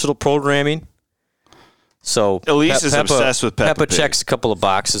versatile programming. So Elise is obsessed with Peppa Pig. Checks a couple of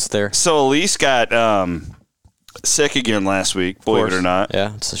boxes there. So Elise got sick again last week, believe it or not.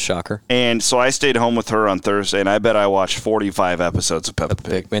 Yeah, it's a shocker. And so I stayed home with her on Thursday, and I bet I watched 45 episodes of Peppa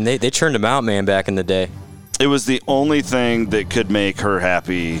Pig. Man, they churned them out, man, back in the day. It was the only thing that could make her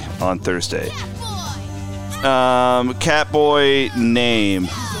happy on Thursday. Catboy name.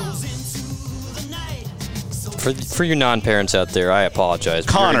 For your non-parents out there, I apologize.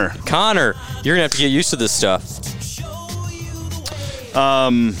 Connor, you're gonna have to get used to this stuff.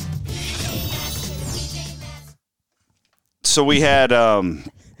 So we had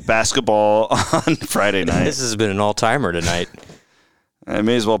basketball on Friday night. This has been an all-timer tonight. I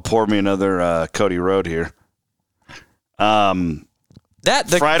may as well pour me another Cody Road here.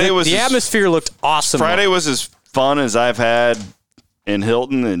 The atmosphere looked awesome. Friday was as fun as I've had in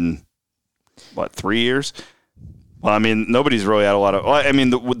Hilton in, 3 years? Well, I mean, nobody's really had a lot of – I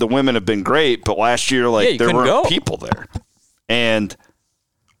mean, the women have been great, but last year, there weren't people there. And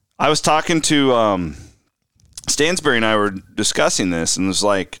I was talking to Stansbury and I were discussing this, and it was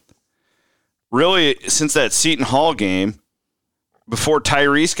like, really, since that Seton Hall game, before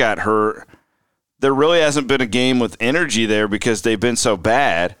Tyrese got hurt, there really hasn't been a game with energy there because they've been so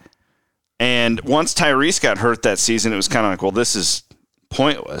bad. And once Tyrese got hurt that season, it was kind of like, well, this is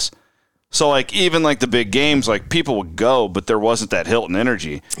pointless. So, even the big games, people would go, but there wasn't that Hilton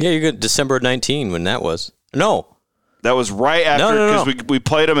energy. Yeah, you got December 19 when that was. No. That was right after, because we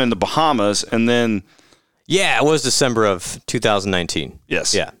played them in the Bahamas, and then... Yeah, it was December of 2019.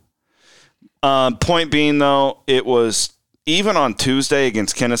 Yes. Yeah. Point being, though, it was, even on Tuesday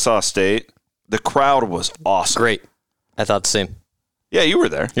against Kennesaw State, the crowd was awesome. Great. I thought the same. Yeah, you were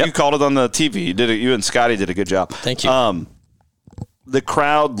there. Yep. You called it on the TV. You and Scotty did a good job. Thank you. The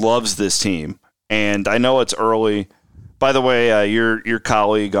crowd loves this team, and I know it's early. By the way, your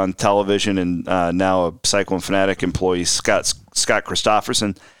colleague on television and now a Cyclone Fanatic employee, Scott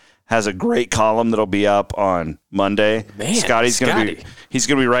Christopherson, has a great column that'll be up on Monday. Man, Scotty's going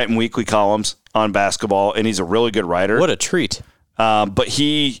to be writing weekly columns on basketball, and he's a really good writer. What a treat! But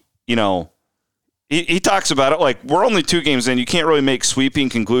he talks about it we're only 2 games in. You can't really make sweeping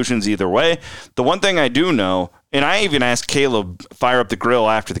conclusions either way. The one thing I do know, and I even asked Caleb Fire Up the Grill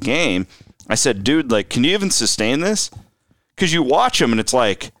after the game, I said, dude, can you even sustain this? Because you watch them, and it's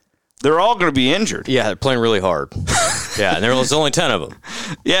they're all going to be injured. Yeah, they're playing really hard. Yeah, and there's only 10 of them.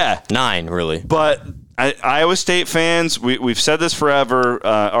 Yeah. 9, really. But Iowa State fans, we've said this forever.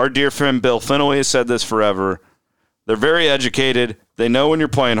 Our dear friend Bill Finley has said this forever. They're very educated. They know when you're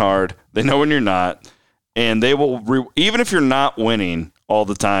playing hard. They know when you're not. And they will, even if you're not winning all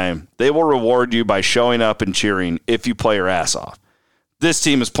the time, they will reward you by showing up and cheering if you play your ass off. This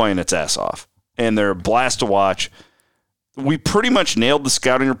team is playing its ass off, and they're a blast to watch. We pretty much nailed the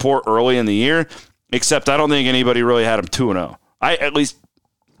scouting report early in the year, except I don't think anybody really had them 2-0.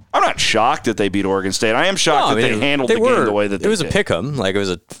 I'm not shocked that they beat Oregon State. I am shocked that they handled the game the way that they did. It was a pick-em. It was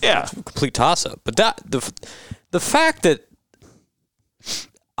a complete toss-up. But the fact that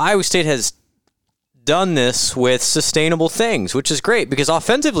Iowa State has done this with sustainable things, which is great, because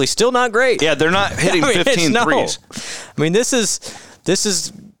offensively, still not great. Yeah, they're not hitting 15 threes. I mean, this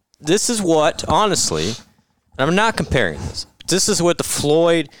is what, honestly, and I'm not comparing this. This is what the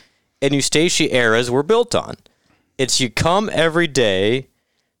Floyd and Eustace eras were built on. It's you come every day,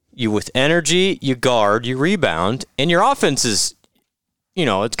 you with energy, you guard, you rebound, and your offense is,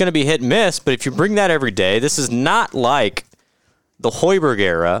 it's going to be hit and miss, but if you bring that every day, this is not like the Hoiberg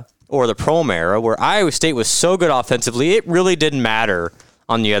era or the Prom era where Iowa State was so good offensively, it really didn't matter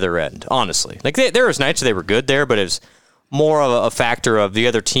on the other end, honestly. There was nights they were good there, but it was more of a factor of the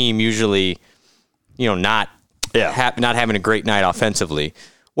other team usually, not having a great night offensively.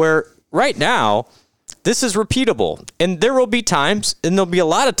 Where right now, this is repeatable. And there will be times, and there'll be a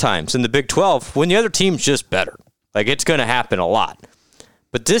lot of times in the Big 12 when the other team's just better. It's going to happen a lot.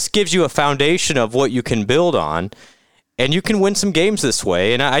 But this gives you a foundation of what you can build on, and you can win some games this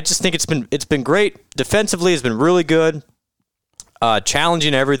way. And I just think it's been great. Defensively has been really good,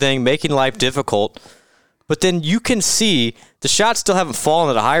 challenging everything, making life difficult. But then you can see the shots still haven't fallen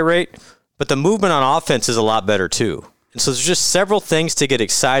at a high rate, but the movement on offense is a lot better too. And so there's just several things to get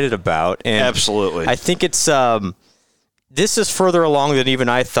excited about. And absolutely. I think it's this is further along than even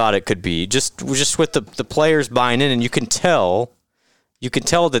I thought it could be. Just with the players buying in, and you can tell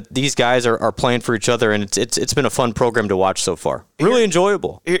that these guys are playing for each other, and it's been a fun program to watch so far. Really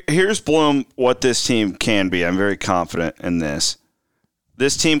enjoyable. Here's Blum, what this team can be. I'm very confident in this.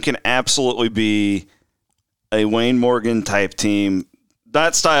 This team can absolutely be a Wayne Morgan type team.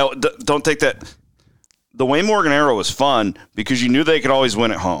 That style, don't take that. The Wayne Morgan era was fun because you knew they could always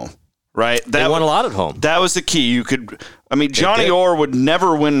win at home, right? They won a lot at home. That was the key. Johnny Orr would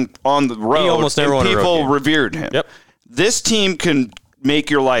never win on the road. He almost never won a road game. People revered him. Yep. This team can make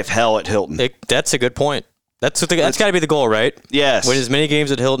your life hell at Hilton. That's a good point. That's got to be the goal, right? Yes. Win as many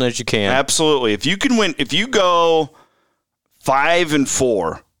games at Hilton as you can. Absolutely. If you can win, if you go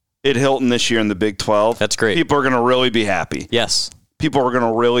 5-4 at Hilton this year in the Big 12, that's great. People are going to really be happy. Yes. People are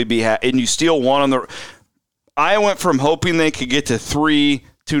going to really be happy. And you steal one on the. I went from hoping they could get to 3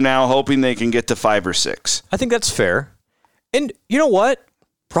 to now hoping they can get to 5 or 6. I think that's fair. And you know what?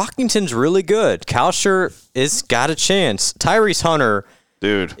 Brockington's really good. Kalsher is got a chance. Tyrese Hunter,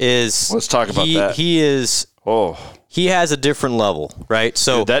 dude, is. Let's talk about that. He is. Oh, he has a different level, right?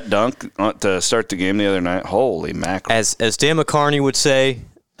 So dude, that dunk to start the game the other night, holy mackerel. As Dan McCarney would say,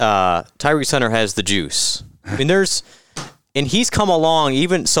 Tyrese Hunter has the juice. I mean, and he's come along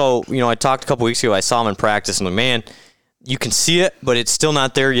even so. I talked a couple weeks ago. I saw him in practice, and man, you can see it, but it's still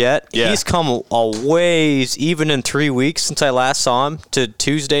not there yet. Yeah. He's come a ways, even in 3 weeks since I last saw him to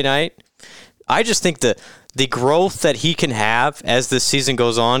Tuesday night. I just think the growth that he can have as this season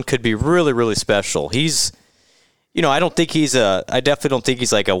goes on could be really, really special. He's, I definitely don't think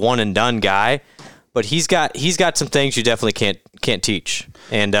he's like a one and done guy, but he's got some things you definitely can't teach.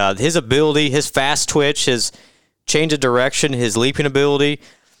 And his ability, his fast twitch, his change of direction, his leaping ability,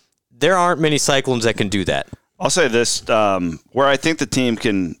 there aren't many Cyclones that can do that. I'll say this, where I think the team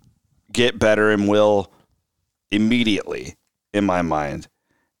can get better and will immediately, in my mind,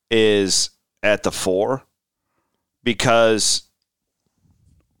 is at the 4. Because,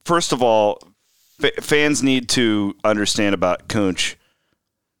 first of all, fans need to understand about Kunch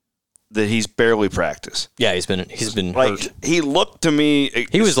that he's barely practiced. Yeah, he's been hurt. He looked to me.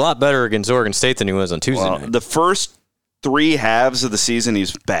 He was a lot better against Oregon State than he was on Tuesday night. The first 3 halves of the season,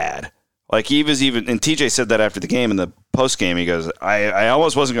 he's bad. Like he was even, and TJ said that after the game in the post game. He goes, "I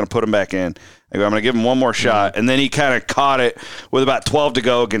almost wasn't going to put him back in. I go, I'm going to give him one more shot." And then he kind of caught it with about 12 to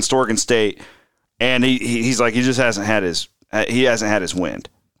go against Oregon State, and he's like, he just hasn't had his wind.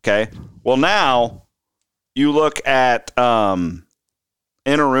 Okay, well now you look at Inaruna,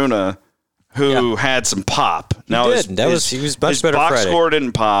 who had some pop. He was much better. His box score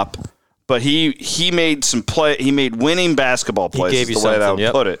didn't pop, but he made some play. He made winning basketball plays. He gave you the way that I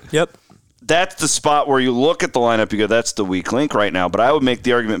would put it. Yep. That's the spot where you look at the lineup, you go, that's the weak link right now. But I would make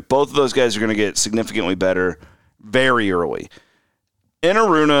the argument both of those guys are going to get significantly better very early.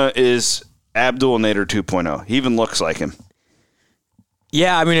 Inaruna is Abdul Nader 2.0. He even looks like him.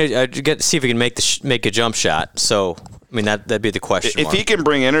 Yeah, I mean, I get to see if he can make a jump shot. So, I mean, that'd be the question mark. If he can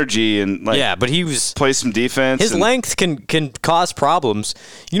bring energy and but he play some defense. His length can cause problems.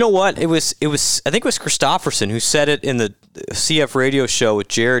 You know what? It was I think it was Christopherson who said it in the CF radio show with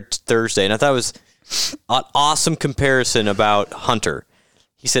Jared Thursday, and I thought it was an awesome comparison about Hunter.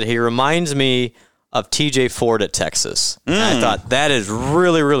 He said he reminds me of TJ Ford at Texas. And I thought that is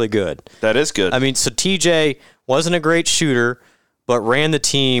really, really good. That is good. I mean, so TJ wasn't a great shooter, but ran the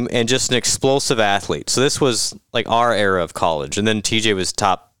team and just an explosive athlete. So this was like our era of college. And then TJ was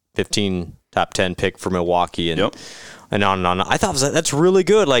top 15, top 10 pick for Milwaukee and on and on. I thought that's really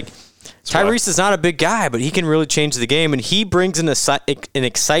good. Like Tyrese is not a big guy, but he can really change the game. And he brings an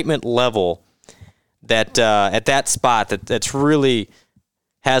excitement level that at that spot that's really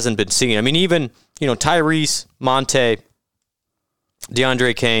hasn't been seen. I mean, even, Tyrese, Monte,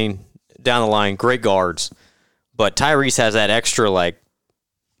 DeAndre Kane, down the line, great guards. But Tyrese has that extra,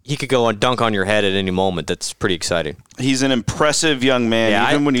 he could go and dunk on your head at any moment. That's pretty exciting. He's an impressive young man.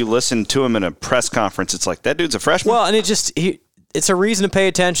 Yeah, even when you listen to him in a press conference, it's like, that dude's a freshman. Well, and it's a reason to pay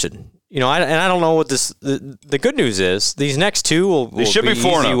attention. And I don't know what the good news is. These next 2 will be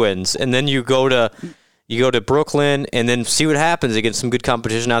easy wins. And then you go to Brooklyn and then see what happens against some good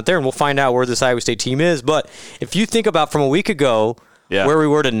competition out there, and we'll find out where this Iowa State team is. But if you think about from a week ago where we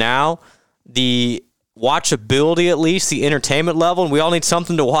were to now, the watchability, at least the entertainment level, and we all need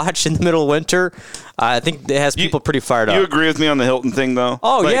something to watch in the middle of winter. I think it has people pretty fired up. You agree with me on the Hilton thing, though?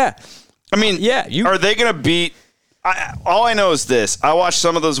 Oh, yeah. I mean, are they going to beat? All I know is this: I watched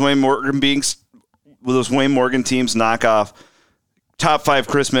some of those Wayne Morgan teams knock off top 5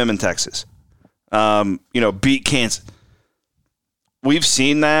 Chris Mim in Texas. Beat Kansas. We've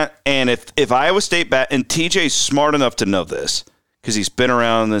seen that, and if Iowa State and TJ's smart enough to know this because he's been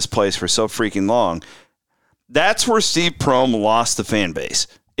around this place for so freaking long. That's where Steve Prohm lost the fan base.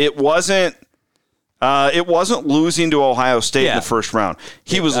 It wasn't losing to Ohio State in the first round.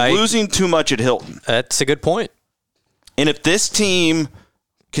 He was losing too much at Hilton. That's a good point. And if this team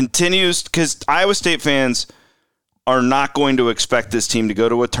continues, because Iowa State fans are not going to expect this team to go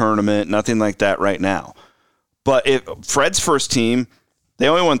to a tournament, nothing like that right now. But if Fred's first team, they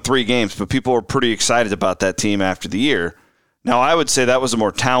only won 3 games, but people were pretty excited about that team after the year. Now, I would say that was a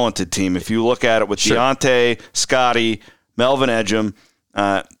more talented team. If you look at it with Deontay, Scotty, Melvin Edgem,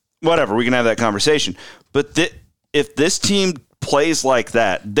 whatever, we can have that conversation. But if this team plays like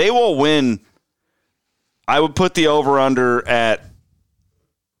that, they will win. I would put the over-under at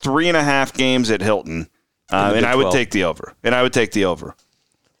 3.5 games at Hilton, and I would take the over.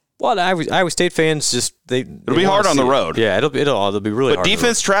 Well, Iowa State fans it'll be hard on the road. Yeah, it'll be really hard. But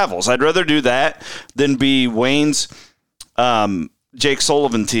defense travels. I'd rather do that than be Wayne's Jake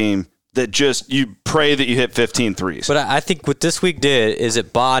Sullivan team that just you pray that you hit 15 threes. But I think what this week did is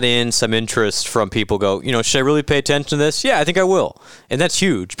it bought in some interest from people go, should I really pay attention to this? Yeah, I think I will. And that's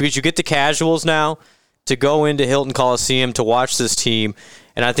huge because you get the casuals now to go into Hilton Coliseum to watch this team,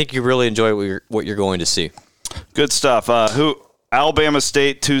 and I think you really enjoy what you're going to see. Good stuff. Alabama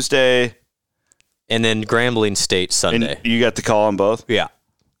State Tuesday. And then Grambling State Sunday. And you got the call on both? Yeah.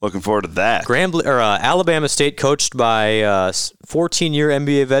 Looking forward to that. Alabama State, coached by 14-year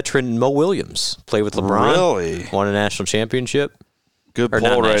NBA veteran Mo Williams, played with LeBron. Really? Won a national championship. Good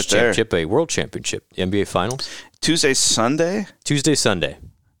poll right there. A world championship, the NBA Finals. Tuesday, Sunday? Tuesday, Sunday.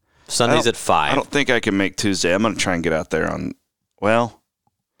 Sunday's at 5. I don't think I can make Tuesday. I'm going to try and get out there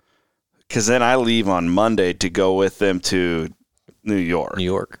because then I leave on Monday to go with them to New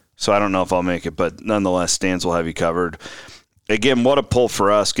York. So I don't know if I'll make it, but nonetheless, Stans will have you covered. Again, what a pull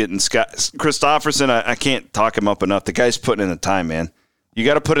for us getting Scott Christopherson. I can't talk him up enough. The guy's putting in the time, man. You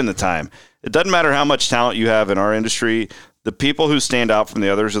got to put in the time. It doesn't matter how much talent you have in our industry. The people who stand out from the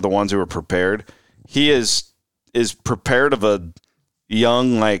others are the ones who are prepared. He is prepared of a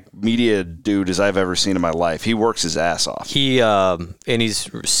young media dude as I've ever seen in my life. He works his ass off. And he's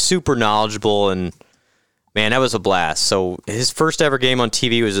super knowledgeable, and man, that was a blast. So his first ever game on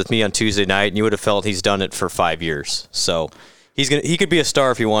TV was with me on Tuesday night, and you would have felt he's done it for 5 years. So he could be a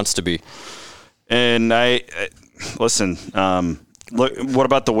star if he wants to be. And I listen. Look, what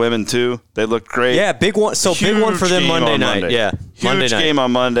about the women too? They looked great. Yeah, big one. So huge big one for them Monday night. Yeah, huge Monday night. Game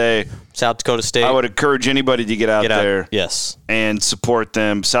on Monday. South Dakota State. I would encourage anybody to get out there. Yes, and support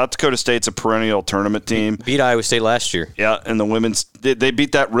them. South Dakota State's a perennial tournament team. Beat Iowa State last year. Yeah, and the women's they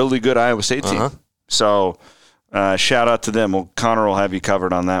beat that really good Iowa State team. So shout out to them. Connor will have you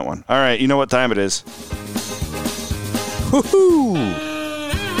covered on that one. All right, you know what time it is. Woohoo!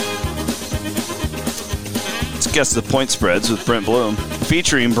 Let's guess the point spreads with Brent Blum,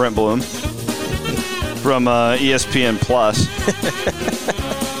 featuring Brent Blum from ESPN Plus.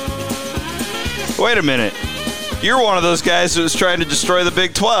 Wait a minute. You're one of those guys who was trying to destroy the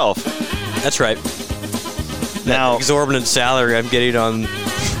Big 12. That's right. Now, that exorbitant salary I'm getting on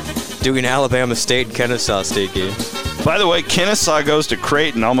doing Alabama State and Kennesaw State games. By the way, Kennesaw goes to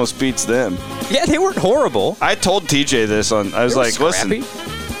Creighton, almost beats them. Yeah, they weren't horrible. I told TJ this I was like, listen,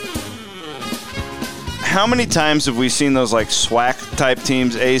 how many times have we seen those SWAC type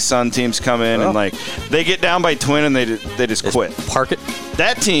teams, A-Sun teams come in and they get down by twin and they just quit. Park it.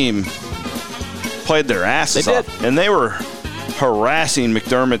 That team played their asses off, and they were harassing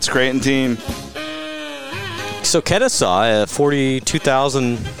McDermott's Creighton team. So Kennesaw,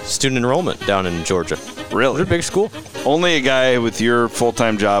 42,000 student enrollment down in Georgia. Really? They're a big school. Only a guy with your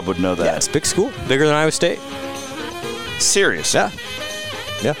full-time job would know that. Yeah, it's a big school. Bigger than Iowa State. Serious? Yeah.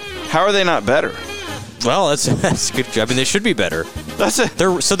 Yeah. How are they not better? Well, that's good. I mean, they should be better. That's it.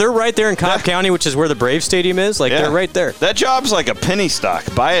 They're right there in Cobb County, which is where the Braves Stadium is. They're right there. That job's like a penny stock.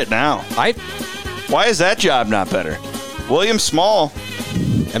 Buy it now. Why is that job not better? William Small.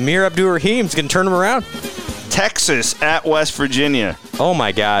 Amir Abdur-Rahim's going to turn them around. Texas at West Virginia. Oh,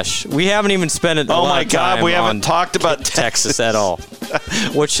 my gosh. We haven't even spent a lot of time we haven't talked about Texas at all.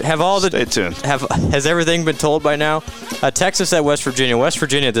 Which Stay tuned. Has everything been told by now? Texas at West Virginia. West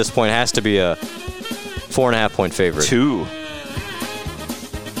Virginia at this point has to be a 4.5-point favorite. 2.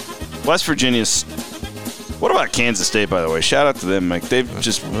 West Virginia's. What about Kansas State, by the way? Shout out to them, Mike. They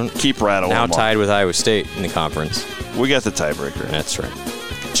just keep rattling. Now tied with Iowa State in the conference. We got the tiebreaker. That's right.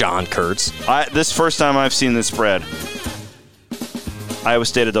 John Kurtz. This first time I've seen this spread. Iowa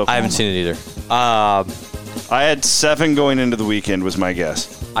State at Oklahoma. I haven't seen it either. I had 7 going into the weekend was my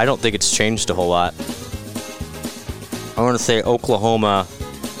guess. I don't think it's changed a whole lot. I want to say Oklahoma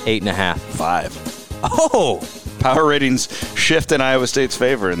 8.5. 5. Oh! Power ratings shift in Iowa State's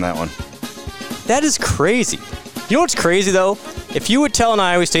favor in that one. That is crazy. You know what's crazy, though? If you would tell an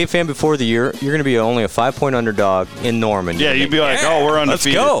Iowa State fan before the year, you're going to be only a 5-point underdog in Norman. Yeah, you'd be like, we're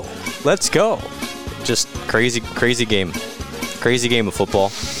undefeated. Let's go. Just crazy game. Crazy game of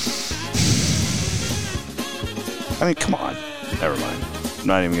football. I mean, come on. Never mind. I'm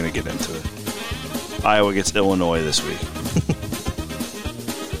not even going to get into it. Iowa gets Illinois this week.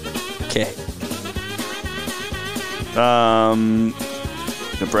 Okay.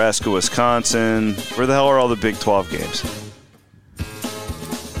 Nebraska, Wisconsin. Where the hell are all the Big 12 games?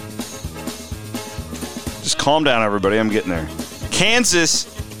 Just calm down, everybody. I'm getting there. Kansas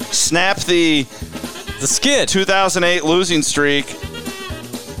snapped the skid 2008 losing streak.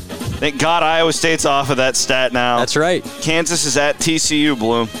 Thank God Iowa State's off of that stat now. That's right. Kansas is at TCU,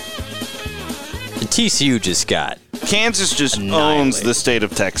 Blum. And TCU just got Kansas just owns the state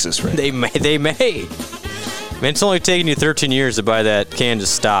of Texas right They may. Man, it's only taken you 13 years to buy that Kansas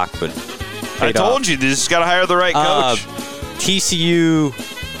stock, but I told you, you just got to hire the right coach. TCU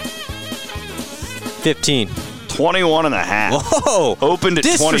 15. 21 and a half. Whoa! Opened at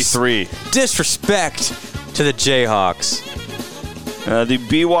 23. Disrespect to the Jayhawks. The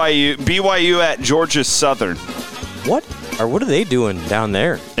BYU at Georgia Southern. What are they doing down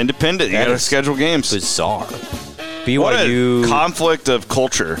there? Independent. You got to schedule games. Bizarre. BYU. What a conflict of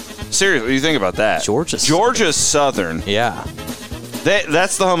culture. Seriously, you think about that. Georgia Southern. Yeah.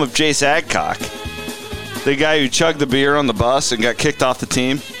 That's the home of Jace Adcock, the guy who chugged the beer on the bus and got kicked off the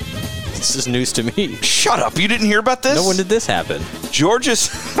team. This is news to me. Shut up. You didn't hear about this? No, when did this happen?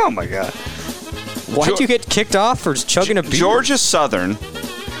 Oh, my God. Why'd you get kicked off for chugging a beer? Georgia Southern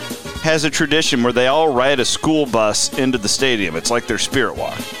has a tradition where they all ride a school bus into the stadium. It's like their spirit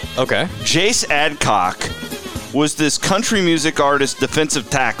walk. Okay. Jace Adcock was this country music artist defensive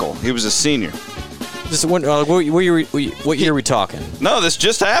tackle. He was a senior. This is what year are we talking? No, this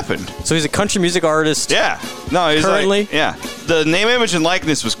just happened. So he's a country music artist. Yeah. No, he's currently? Yeah. The name, image, and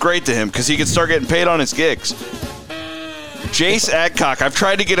likeness was great to him because he could start getting paid on his gigs. Jace Adcock, I've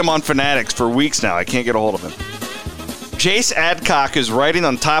tried to get him on Fanatics for weeks now. I can't get a hold of him. Jace Adcock is riding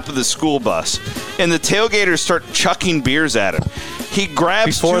on top of the school bus, and the tailgaters start chucking beers at him. He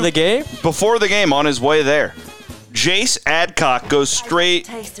grabs Before the game? Before the game, on his way there. Jace Adcock goes straight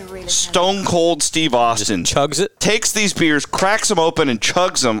stone cold Steve Austin. Just chugs it? Takes these beers, cracks them open, and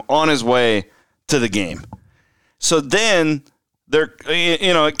chugs them on his way to the game. So then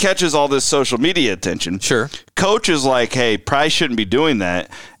it catches all this social media attention. Sure. Coach is like, hey, probably shouldn't be doing that.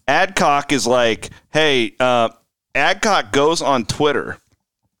 Adcock is like, hey, Adcock goes on Twitter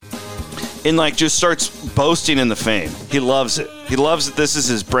and just starts boasting in the fame. He loves it. He loves that this is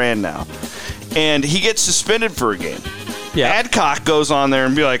his brand now. And he gets suspended for a game. Yeah. Adcock goes on there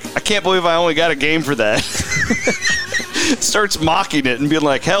and be like, I can't believe I only got a game for that. Starts mocking it and being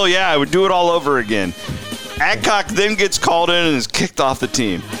like, hell yeah, I would do it all over again. Adcock then gets called in and is kicked off the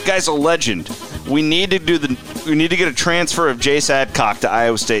team. Guy's a legend. We need to get a transfer of Jace Adcock to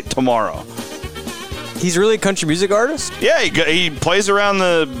Iowa State tomorrow. He's really a country music artist? Yeah, he plays around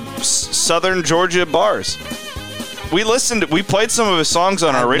the southern Georgia bars. We played some of his songs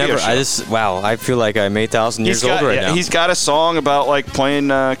on our radio show. Wow, I feel like I'm 8,000 years old right now. He's got a song about playing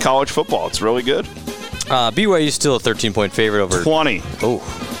college football. It's really good. BYU is still a 13-point favorite over 20. Oh.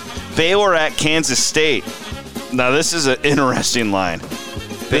 Baylor at Kansas State. Now this is an interesting line.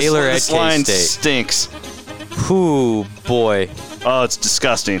 Baylor at K-State. This line stinks. Ooh, boy. Oh, it's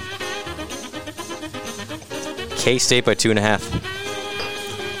disgusting. K-State by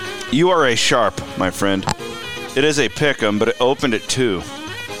 2.5. You are a sharp, my friend. It is a pick'em, but it opened at 2.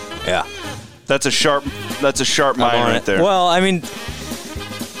 Yeah. That's a sharp mind right there. Well, I mean,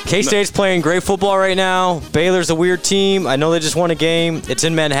 K-State's playing great football right now. Baylor's a weird team. I know they just won a game. It's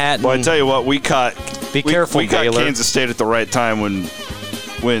in Manhattan. Well, I tell you what, we caught Baylor. Kansas State at the right time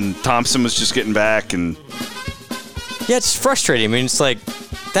when Thompson was just getting back. And yeah, it's frustrating. I mean, it's like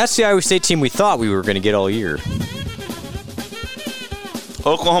that's the Iowa State team we thought we were going to get all year.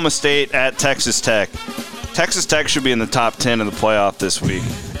 Oklahoma State at Texas Tech. Texas Tech should be in the top 10 in the playoff this week.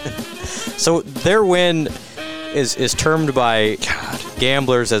 So their win is termed by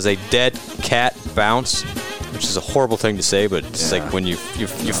gamblers as a dead cat bounce, which is a horrible thing to say, but it's like when you have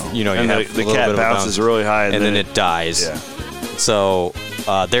the cat bounces really high and then it dies. Yeah. So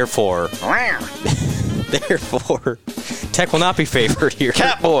therefore, Tech will not be favored here.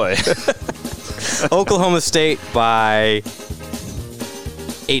 Cat boy. Oklahoma State by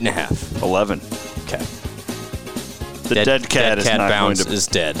 8.5. 11. Okay. The dead cat is not going to is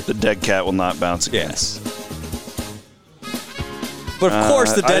dead. The dead cat will not bounce again. Yes. But of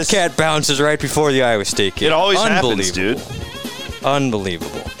course, the dead cat bounces right before the Iowa State game. It always happens, dude.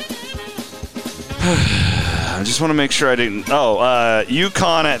 Unbelievable. I just want to make sure I didn't.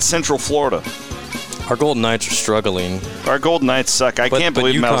 UConn at Central Florida. Our Golden Knights are struggling. Our Golden Knights suck. I can't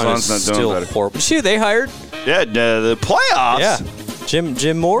believe Malzahn's not doing better. Horrible. You see who they hired? Yeah, the playoffs. Yeah. Jim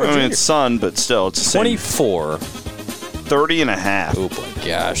Moore. I mean, it's son, but still, it's the 24. 30 and a half. Oh, my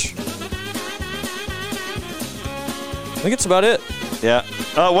gosh. I think it's about it. Yeah.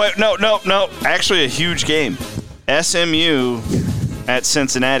 Oh, wait. No. Actually, a huge game. SMU at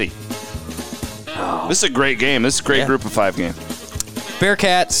Cincinnati. Oh. This is a great game. This is a great group of 5 game.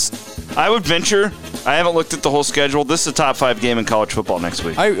 Bearcats. I would venture. I haven't looked at the whole schedule. This is a top 5 game in college football next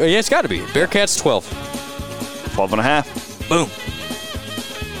week. Yeah, it's got to be. Bearcats 12. 12 and a half. Boom.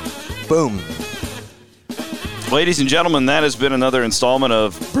 Boom. Ladies and gentlemen, that has been another installment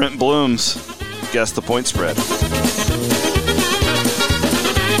of Brent Blum's Guess the Point Spread.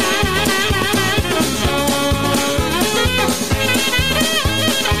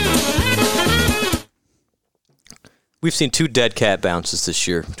 We've seen 2 dead cat bounces this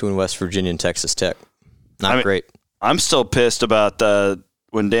year between West Virginia and Texas Tech. Not great. I'm still pissed about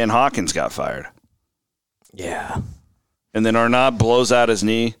when Dan Hawkins got fired. Yeah. And then Arnaud blows out his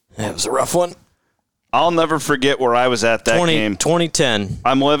knee. That was a rough one. I'll never forget where I was at that game. 2010.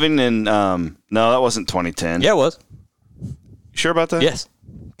 I'm living in, no, that wasn't 2010. Yeah, it was. You sure about that? Yes.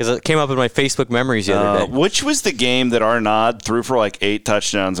 Because it came up in my Facebook memories the other day. Which was the game that Arnaud threw for like 8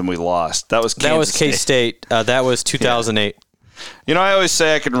 touchdowns and we lost? That was K-State. That was 2008. Yeah. You know, I always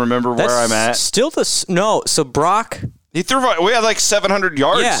say I can remember where I'm at. So Brock... we had like 700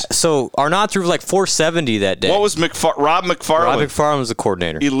 yards. Yeah, so Arnaud threw like 470 that day. What was Rob McFarland? Rob McFarland was the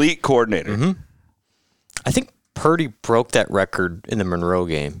coordinator. Elite coordinator. Mm-hmm. I think Purdy broke that record in the Monroe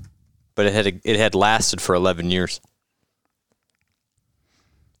game, but it had lasted for 11 years.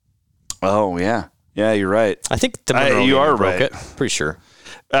 Oh, yeah. Yeah, you're right. I think the Monroe you game are broke right. it. Pretty sure.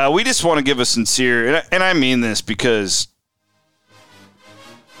 We just want to give a sincere, and I mean this because,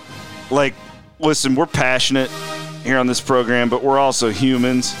 like, listen, we're passionate here on this program, but we're also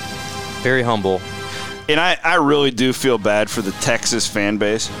humans. Very humble. And I really do feel bad for the Texas fan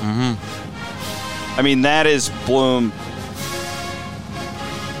base. Mm-hmm. I mean, that is Blum.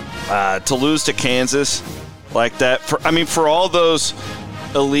 To lose to Kansas like that. For all those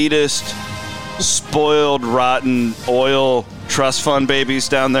elitist, spoiled, rotten oil trust fund babies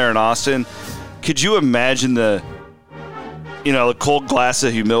down there in Austin, could you imagine the cold glass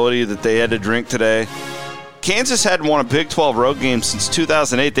of humility that they had to drink today? Kansas hadn't won a Big 12 road game since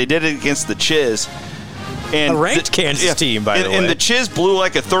 2008. They did it against the Chiz. And a ranked Kansas team, by the way. And the Chiz blew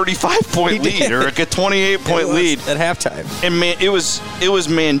like a 35-point lead or like a 28-point lead at halftime. And man, it was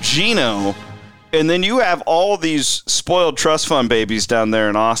Mangino. And then you have all these spoiled trust fund babies down there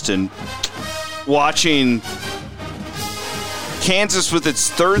in Austin watching Kansas with its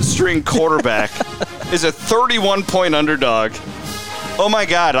third-string quarterback is a 31-point underdog. Oh, my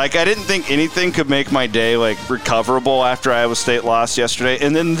God. Like, I didn't think anything could make my day, like, recoverable after Iowa State lost yesterday.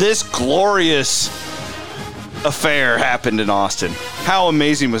 And then this glorious affair happened in Austin. How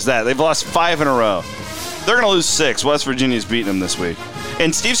amazing was that? They've lost 5 in a row. They're going to lose 6. West Virginia's beating them this week.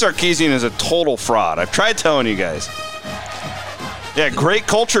 And Steve Sarkisian is a total fraud. I've tried telling you guys. Yeah, great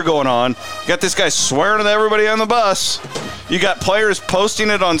culture going on. You got this guy swearing at everybody on the bus. You got players posting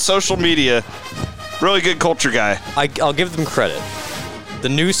it on social media. Really good culture guy. I'll give them credit. The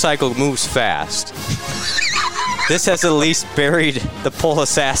news cycle moves fast. This has at least buried the Pole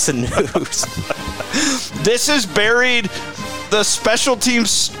Assassin news. This has buried the special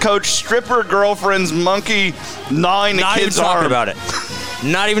teams coach stripper girlfriend's monkey gnawing the kid's arm.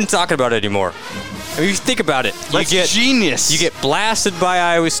 Not even talking about it anymore. I mean, you think about it. That's genius. You get blasted by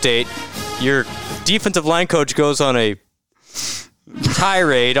Iowa State. Your defensive line coach goes on a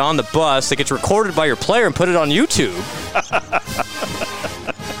tirade on the bus that gets recorded by your player and put it on YouTube.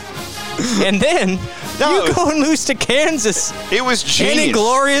 And then you go and lose to Kansas. It was genius. In a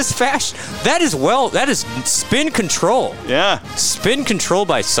glorious fashion. That is spin control. Yeah. Spin control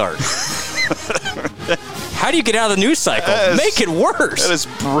by Sark. How do you get out of the news cycle? Make it worse. That is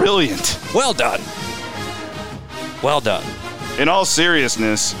brilliant. Well done. Well done. In all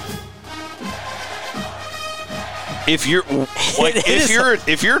seriousness, if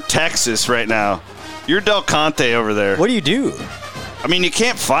you're Texas right now, you're Del Conte over there. What do you do? I mean, you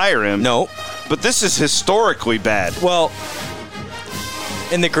can't fire him. No. But this is historically bad. Well,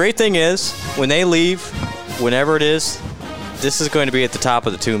 and the great thing is, when they leave, whenever it is, this is going to be at the top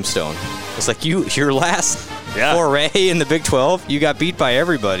of the tombstone. It's like your last foray in the Big 12, you got beat by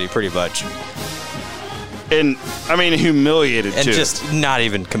everybody pretty much. And, I mean, humiliated, and too. And just not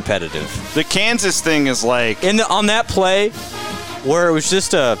even competitive. The Kansas thing is like... on that play, where it was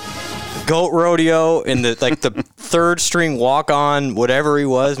just a goat rodeo and the third-string walk-on, whatever he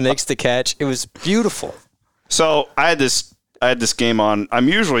was, makes the catch. It was beautiful. So, I had this game on. I'm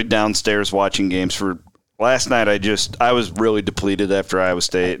usually downstairs watching games for... Last night, I was really depleted after Iowa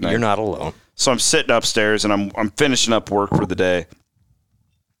State. And You're not alone. So, I'm sitting upstairs, and I'm finishing up work for the day.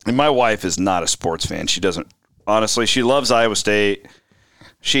 And my wife is not a sports fan. She doesn't, honestly, she loves Iowa State.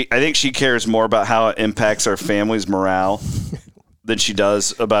 I think she cares more about how it impacts our family's morale than she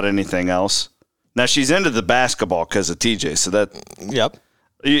does about anything else. Now, she's into the basketball because of TJ. So that, yep.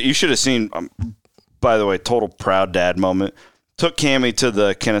 You should have seen, by the way, total proud dad moment. Took Cammie to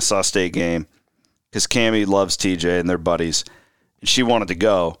the Kennesaw State game because Cammie loves TJ and they're buddies. And she wanted to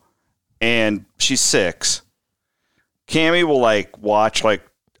go. And she's 6. Cammie will watch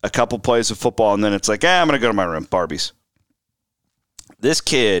a couple plays of football, and then it's like, I'm going to go to my room, Barbies. This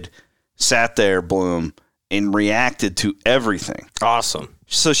kid sat there, Bloom, and reacted to everything. Awesome.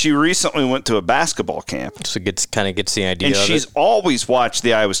 So she recently went to a basketball camp. So gets the idea and of she's it. always watched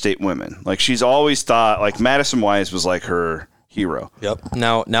the Iowa State women. Like, she's always thought, like, Madison Wise was like her hero. Yep.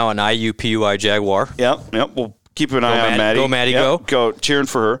 Now an IUPUI Jaguar. Yep. We'll keep an eye on Maddie. Go, Maddie, go. Go, cheering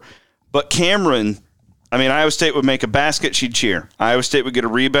for her. But Cameron, I mean, Iowa State would make a basket, she'd cheer. Iowa State would get a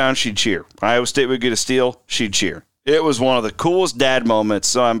rebound, she'd cheer. Iowa State would get a steal, she'd cheer. It was one of the coolest dad moments.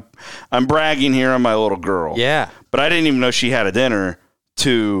 So I'm bragging here on my little girl. Yeah. But I didn't even know she had a dinner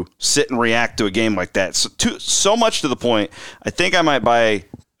to sit and react to a game like that. So much to the point, I think I might buy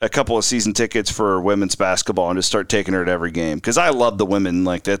a couple of season tickets for women's basketball and just start taking her to every game. Because I love the women.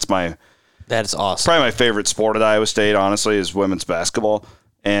 Like, that is awesome. Probably my favorite sport at Iowa State, honestly, is women's basketball.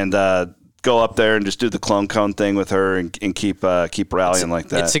 And go up there and just do the clone cone thing with her and keep rallying like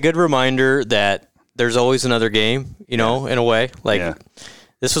that. It's a good reminder that there's always another game, in a way. Like,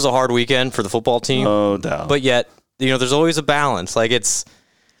 this was a hard weekend for the football team. No doubt. But yet, there's always a balance. Like, it's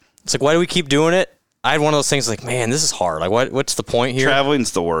like, why do we keep doing it? I had one of those things like, man, this is hard. Like, what's the point here?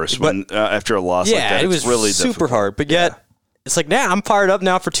 Traveling's the worst when after a loss like that. It was really super difficult. hard. But yet, it's like, I'm fired up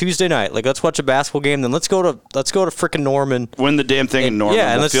now for Tuesday night. Like, let's watch a basketball game. Then let's go to freaking Norman. Win the damn thing in Norman.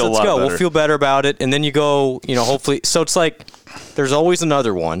 Yeah, and let's go. Better. We'll feel better about it. And then you go, hopefully. So it's like there's always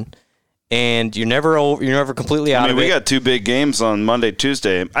another one, and you're never completely out of it. We got two big games on Monday,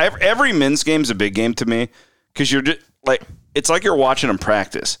 Tuesday. Every men's game is a big game to me because you're just, like, it's like you're watching them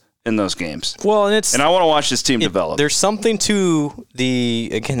practice in those games. Well, and I want to watch this team develop. There's something to the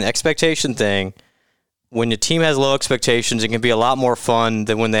expectation thing. When your team has low expectations, it can be a lot more fun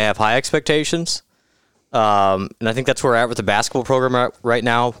than when they have high expectations. And I think that's where we're at with the basketball program right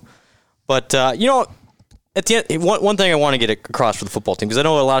now. But, at the end, one thing I want to get across for the football team, because I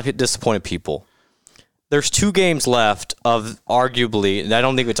know a lot of disappointed people. There's 2 games left of arguably, and I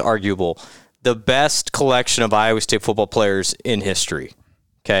don't think it's arguable, the best collection of Iowa State football players in history.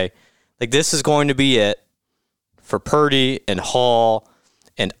 Okay? Like, this is going to be it for Purdy and Hall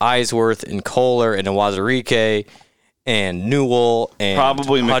and Eisworth and Kohler and Awazarike and Newell and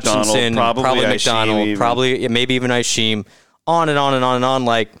probably Hutchinson, probably McDonald, probably maybe even Ishim, on and on and on and on.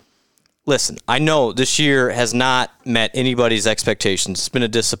 Like, listen, I know this year has not met anybody's expectations. It's been a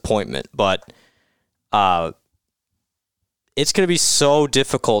disappointment, but it's going to be so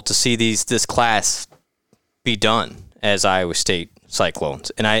difficult to see this class be done as Iowa State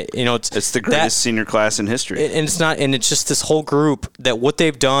Cyclones. And it's the greatest senior class in history. And it's just this whole group that what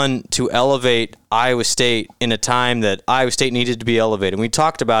they've done to elevate Iowa State in a time that Iowa State needed to be elevated. We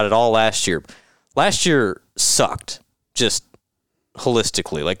talked about it all last year. Last year sucked, just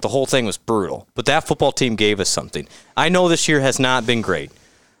holistically. Like, the whole thing was brutal. But that football team gave us something. I know this year has not been great,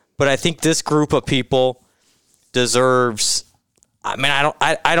 but I think this group of people deserves. I mean,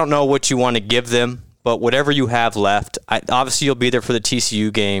 I don't know what you want to give them. But whatever you have left, obviously you'll be there for the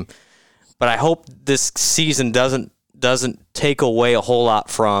TCU game. But I hope this season doesn't take away a whole lot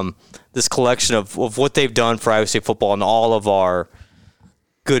from this collection of what they've done for Iowa State football and all of our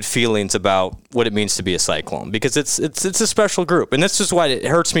good feelings about what it means to be a Cyclone. Because it's a special group, and this is why it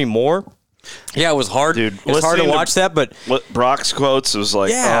hurts me more. Yeah, it was hard. Dude, it was hard to watch that, but Brock's quotes was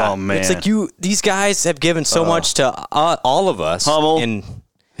like, oh man, it's like these guys have given so much to all of us. Hummel. And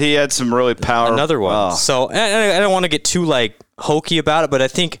he had some really powerful. Another one. Oh. So I don't want to get too hokey about it, but I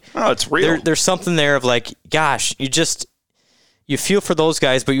think it's real. There's something there of like, gosh, you feel for those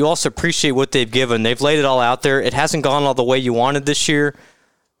guys, but you also appreciate what they've given. They've laid it all out there. It hasn't gone all the way you wanted this year,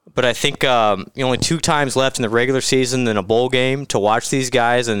 but I think only 2 times left in the regular season in a bowl game to watch these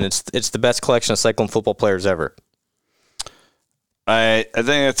guys, and it's the best collection of Cyclone football players ever. I think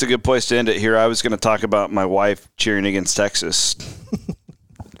that's a good place to end it here. I was going to talk about my wife cheering against Texas.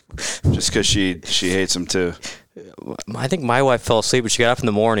 Just because she hates them too. I think my wife fell asleep, but she got up in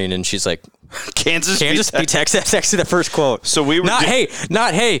the morning and she's like, Kansas beat Texas. That's actually the first quote. So we were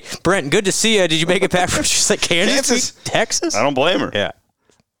hey, Brent, good to see you. Did you make it back? She's like, Kansas beat Texas? I don't blame her.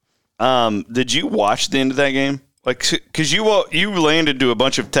 Yeah. Did you watch the end of that game? Like, because you landed to a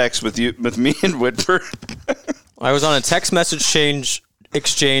bunch of texts with me and Whitford. I was on a text message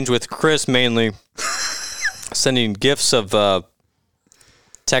exchange with Chris mainly, sending gifts of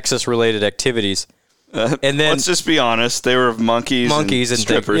Texas-related activities. And then let's just be honest, they were of monkeys and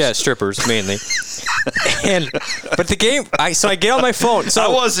strippers. Strippers mainly. But the game, so I get on my phone. So I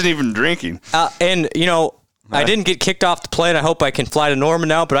wasn't even drinking. And I didn't get kicked off the plane. I hope I can fly to Norman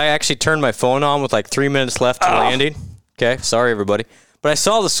now, but I actually turned my phone on with 3 minutes left to landing. Okay, sorry everybody. But I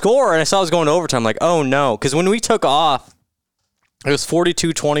saw the score and I saw it was going to overtime. I'm like, oh no, because when we took off, it was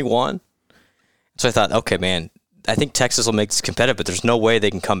 42-21. So I thought, okay, man, I think Texas will make this competitive, but there's no way they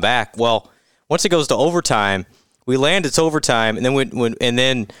can come back. Well, once it goes to overtime, we land. It's overtime, and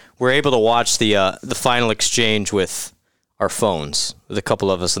then we're able to watch the final exchange with our phones. With a couple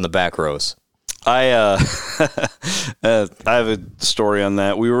of us in the back rows. I have a story on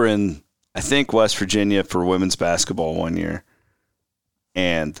that. We were in, I think, West Virginia for women's basketball one year,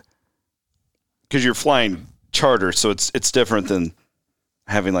 and because you're flying charter, so it's different than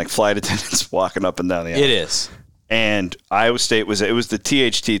having like flight attendants walking up and down the aisle. It is. And Iowa State was the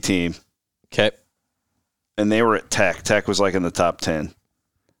THT team. Okay. And they were at Tech. Tech was like in the top 10.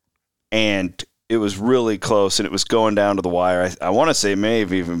 And it was really close, and it was going down to the wire. I want to say it may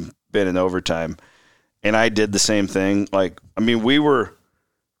have even been in overtime. And I did the same thing. We were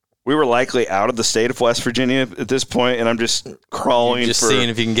likely out of the state of West Virginia at this point, and I'm just crawling. You're just seeing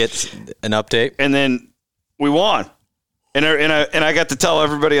if you can get an update. And then we won. And I got to tell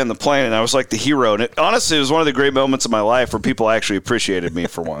everybody on the plane, and I was like the hero. And honestly, it was one of the great moments of my life where people actually appreciated me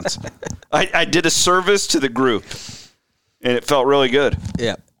for once. I did a service to the group, and it felt really good.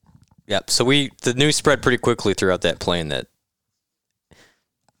 Yeah. Yep. So the news spread pretty quickly throughout that plane that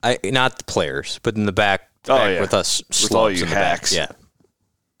not the players, but in the back with us, with all you hacks. Yeah.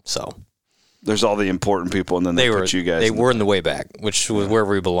 So there's all the important people, and then they put you guys. They were in the way back, which was where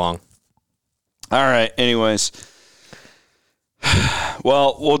we belong. All right. Anyways,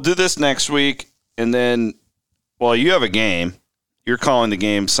 well, we'll do this next week, and then, you have a game. You're calling the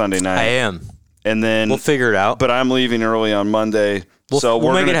game Sunday night. I am. And then we'll figure it out. But I'm leaving early on Monday. So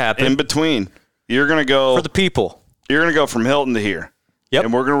we'll make it happen. In between, you're going to go. For the people. You're going to go from Hilton to here. Yep.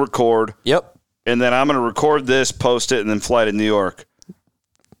 And we're going to record. Yep. And then I'm going to record this, post it, and then fly to New York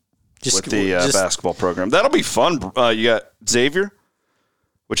with the basketball program. That'll be fun. You got Xavier,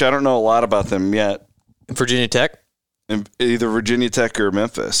 which I don't know a lot about them yet. Virginia Tech? In either Virginia Tech or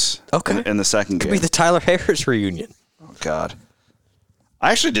Memphis. Okay. In the second game. Could be the Tyler Harris reunion. Oh, God.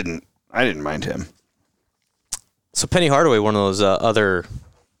 I actually didn't mind him. So Penny Hardaway, one of those other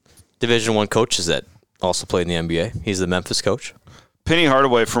Division I coaches that also played in the NBA. He's the Memphis coach. Penny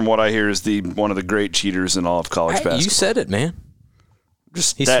Hardaway, from what I hear, is one of the great cheaters in all of college basketball. You said it, man.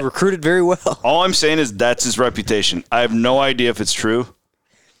 He's recruited very well. All I'm saying is that's his reputation. I have no idea if it's true.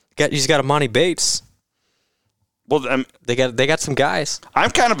 He's got Amani Bates. Well, they got some guys.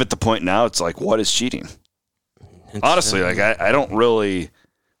 I'm kind of at the point now. It's like, what is cheating? Honestly, I don't really.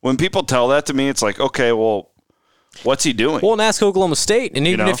 When people tell that to me, it's like, okay, well, what's he doing? Well, and ask Oklahoma State. And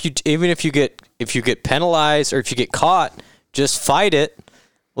even if you get penalized or if you get caught, just fight it,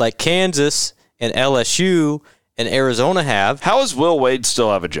 like Kansas and LSU and Arizona have. How does Will Wade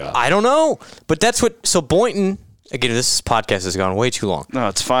still have a job? I don't know, but that's what. So Boynton. Again, this podcast has gone way too long. No,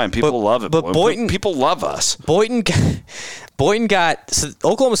 it's fine. People love it. But Boynton, people love us. Boynton got. So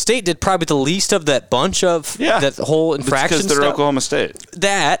Oklahoma State did probably the least of that bunch of that whole infraction because they're Oklahoma State.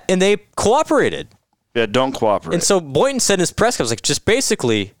 That and they cooperated. Yeah, don't cooperate. And so Boynton said in his press conference, just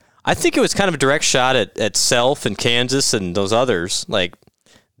basically, I think it was kind of a direct shot at Self and Kansas and those others. Like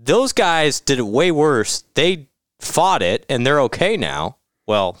those guys did it way worse. They fought it and they're okay now.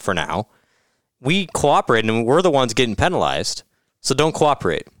 Well, for now. We cooperate, and we're the ones getting penalized, so don't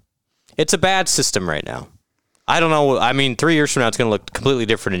cooperate. It's a bad system right now. I don't know. I mean, 3 years from now, it's going to look completely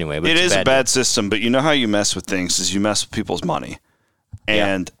different anyway. But it is a bad system, but you know how you mess with things is you mess with people's money.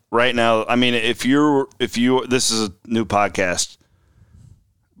 And right now, I mean, if you, this is a new podcast,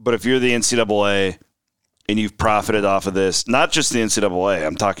 but if you're the NCAA and you've profited off of this, not just the NCAA,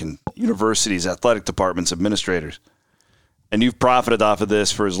 I'm talking universities, athletic departments, administrators, and you've profited off of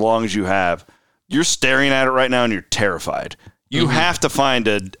this for as long as you have, you're staring at it right now and you're terrified. You have to find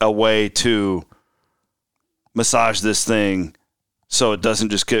a way to massage this thing so it doesn't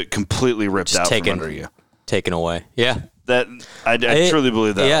just get completely ripped out from under you. Taken away. Yeah. That I truly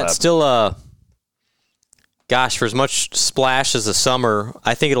believe that. Yeah, it's still gosh, for as much splash as the summer,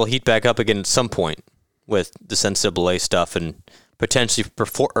 I think it'll heat back up again at some point with the NCAA stuff and potentially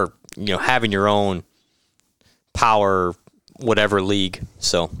having your own power whatever league.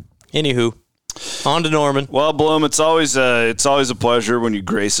 So, anywho, on to Norman. Well, Blum, it's always a pleasure when you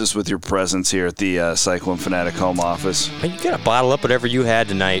grace us with your presence here at the Cyclone Fanatic home office. You gotta bottle up whatever you had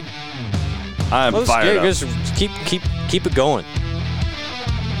tonight. I'm fired up. Just keep it going.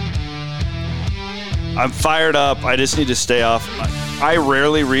 I'm fired up. I just need to stay off. I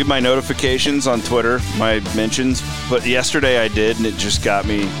rarely read my notifications on Twitter, my mentions, but yesterday I did, and it just got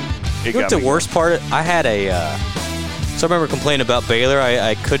me. The worst part? I had so I remember complaining about Baylor.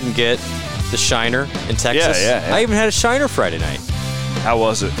 I couldn't get the Shiner in Texas. Yeah. I even had a Shiner Friday night. How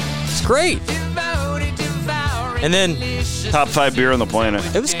was it? It's great. And then top 5 beer on the planet.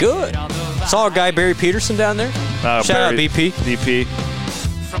 It was good. Saw our guy Barry Peterson down there. Shout out BP.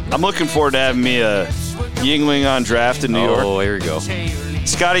 I'm looking forward to having me a Yingling on draft in New York. Oh, here we go.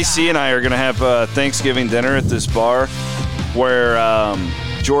 Scotty C and I are going to have Thanksgiving dinner at this bar where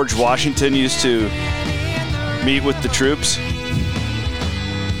George Washington used to meet with the troops.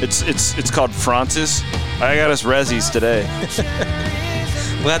 It's called Francis. I got us Rezzies today.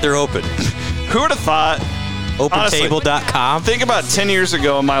 Glad they're open. Who would have thought? OpenTable.com. Think about 10 years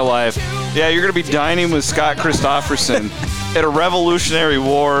ago in my life. Yeah, you're going to be dining with Scott Christopherson at a Revolutionary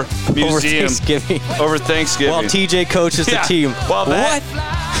War museum over Thanksgiving. While TJ coaches the team. Well,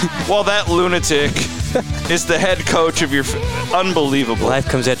 that lunatic is the head coach of your unbelievable. Life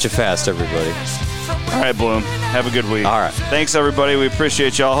comes at you fast, everybody. All right, Blum. Have a good week. All right. Thanks, everybody. We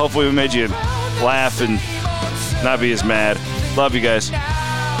appreciate y'all. Hopefully we made you laugh and not be as mad. Love you guys.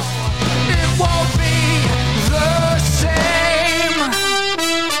 It won't be the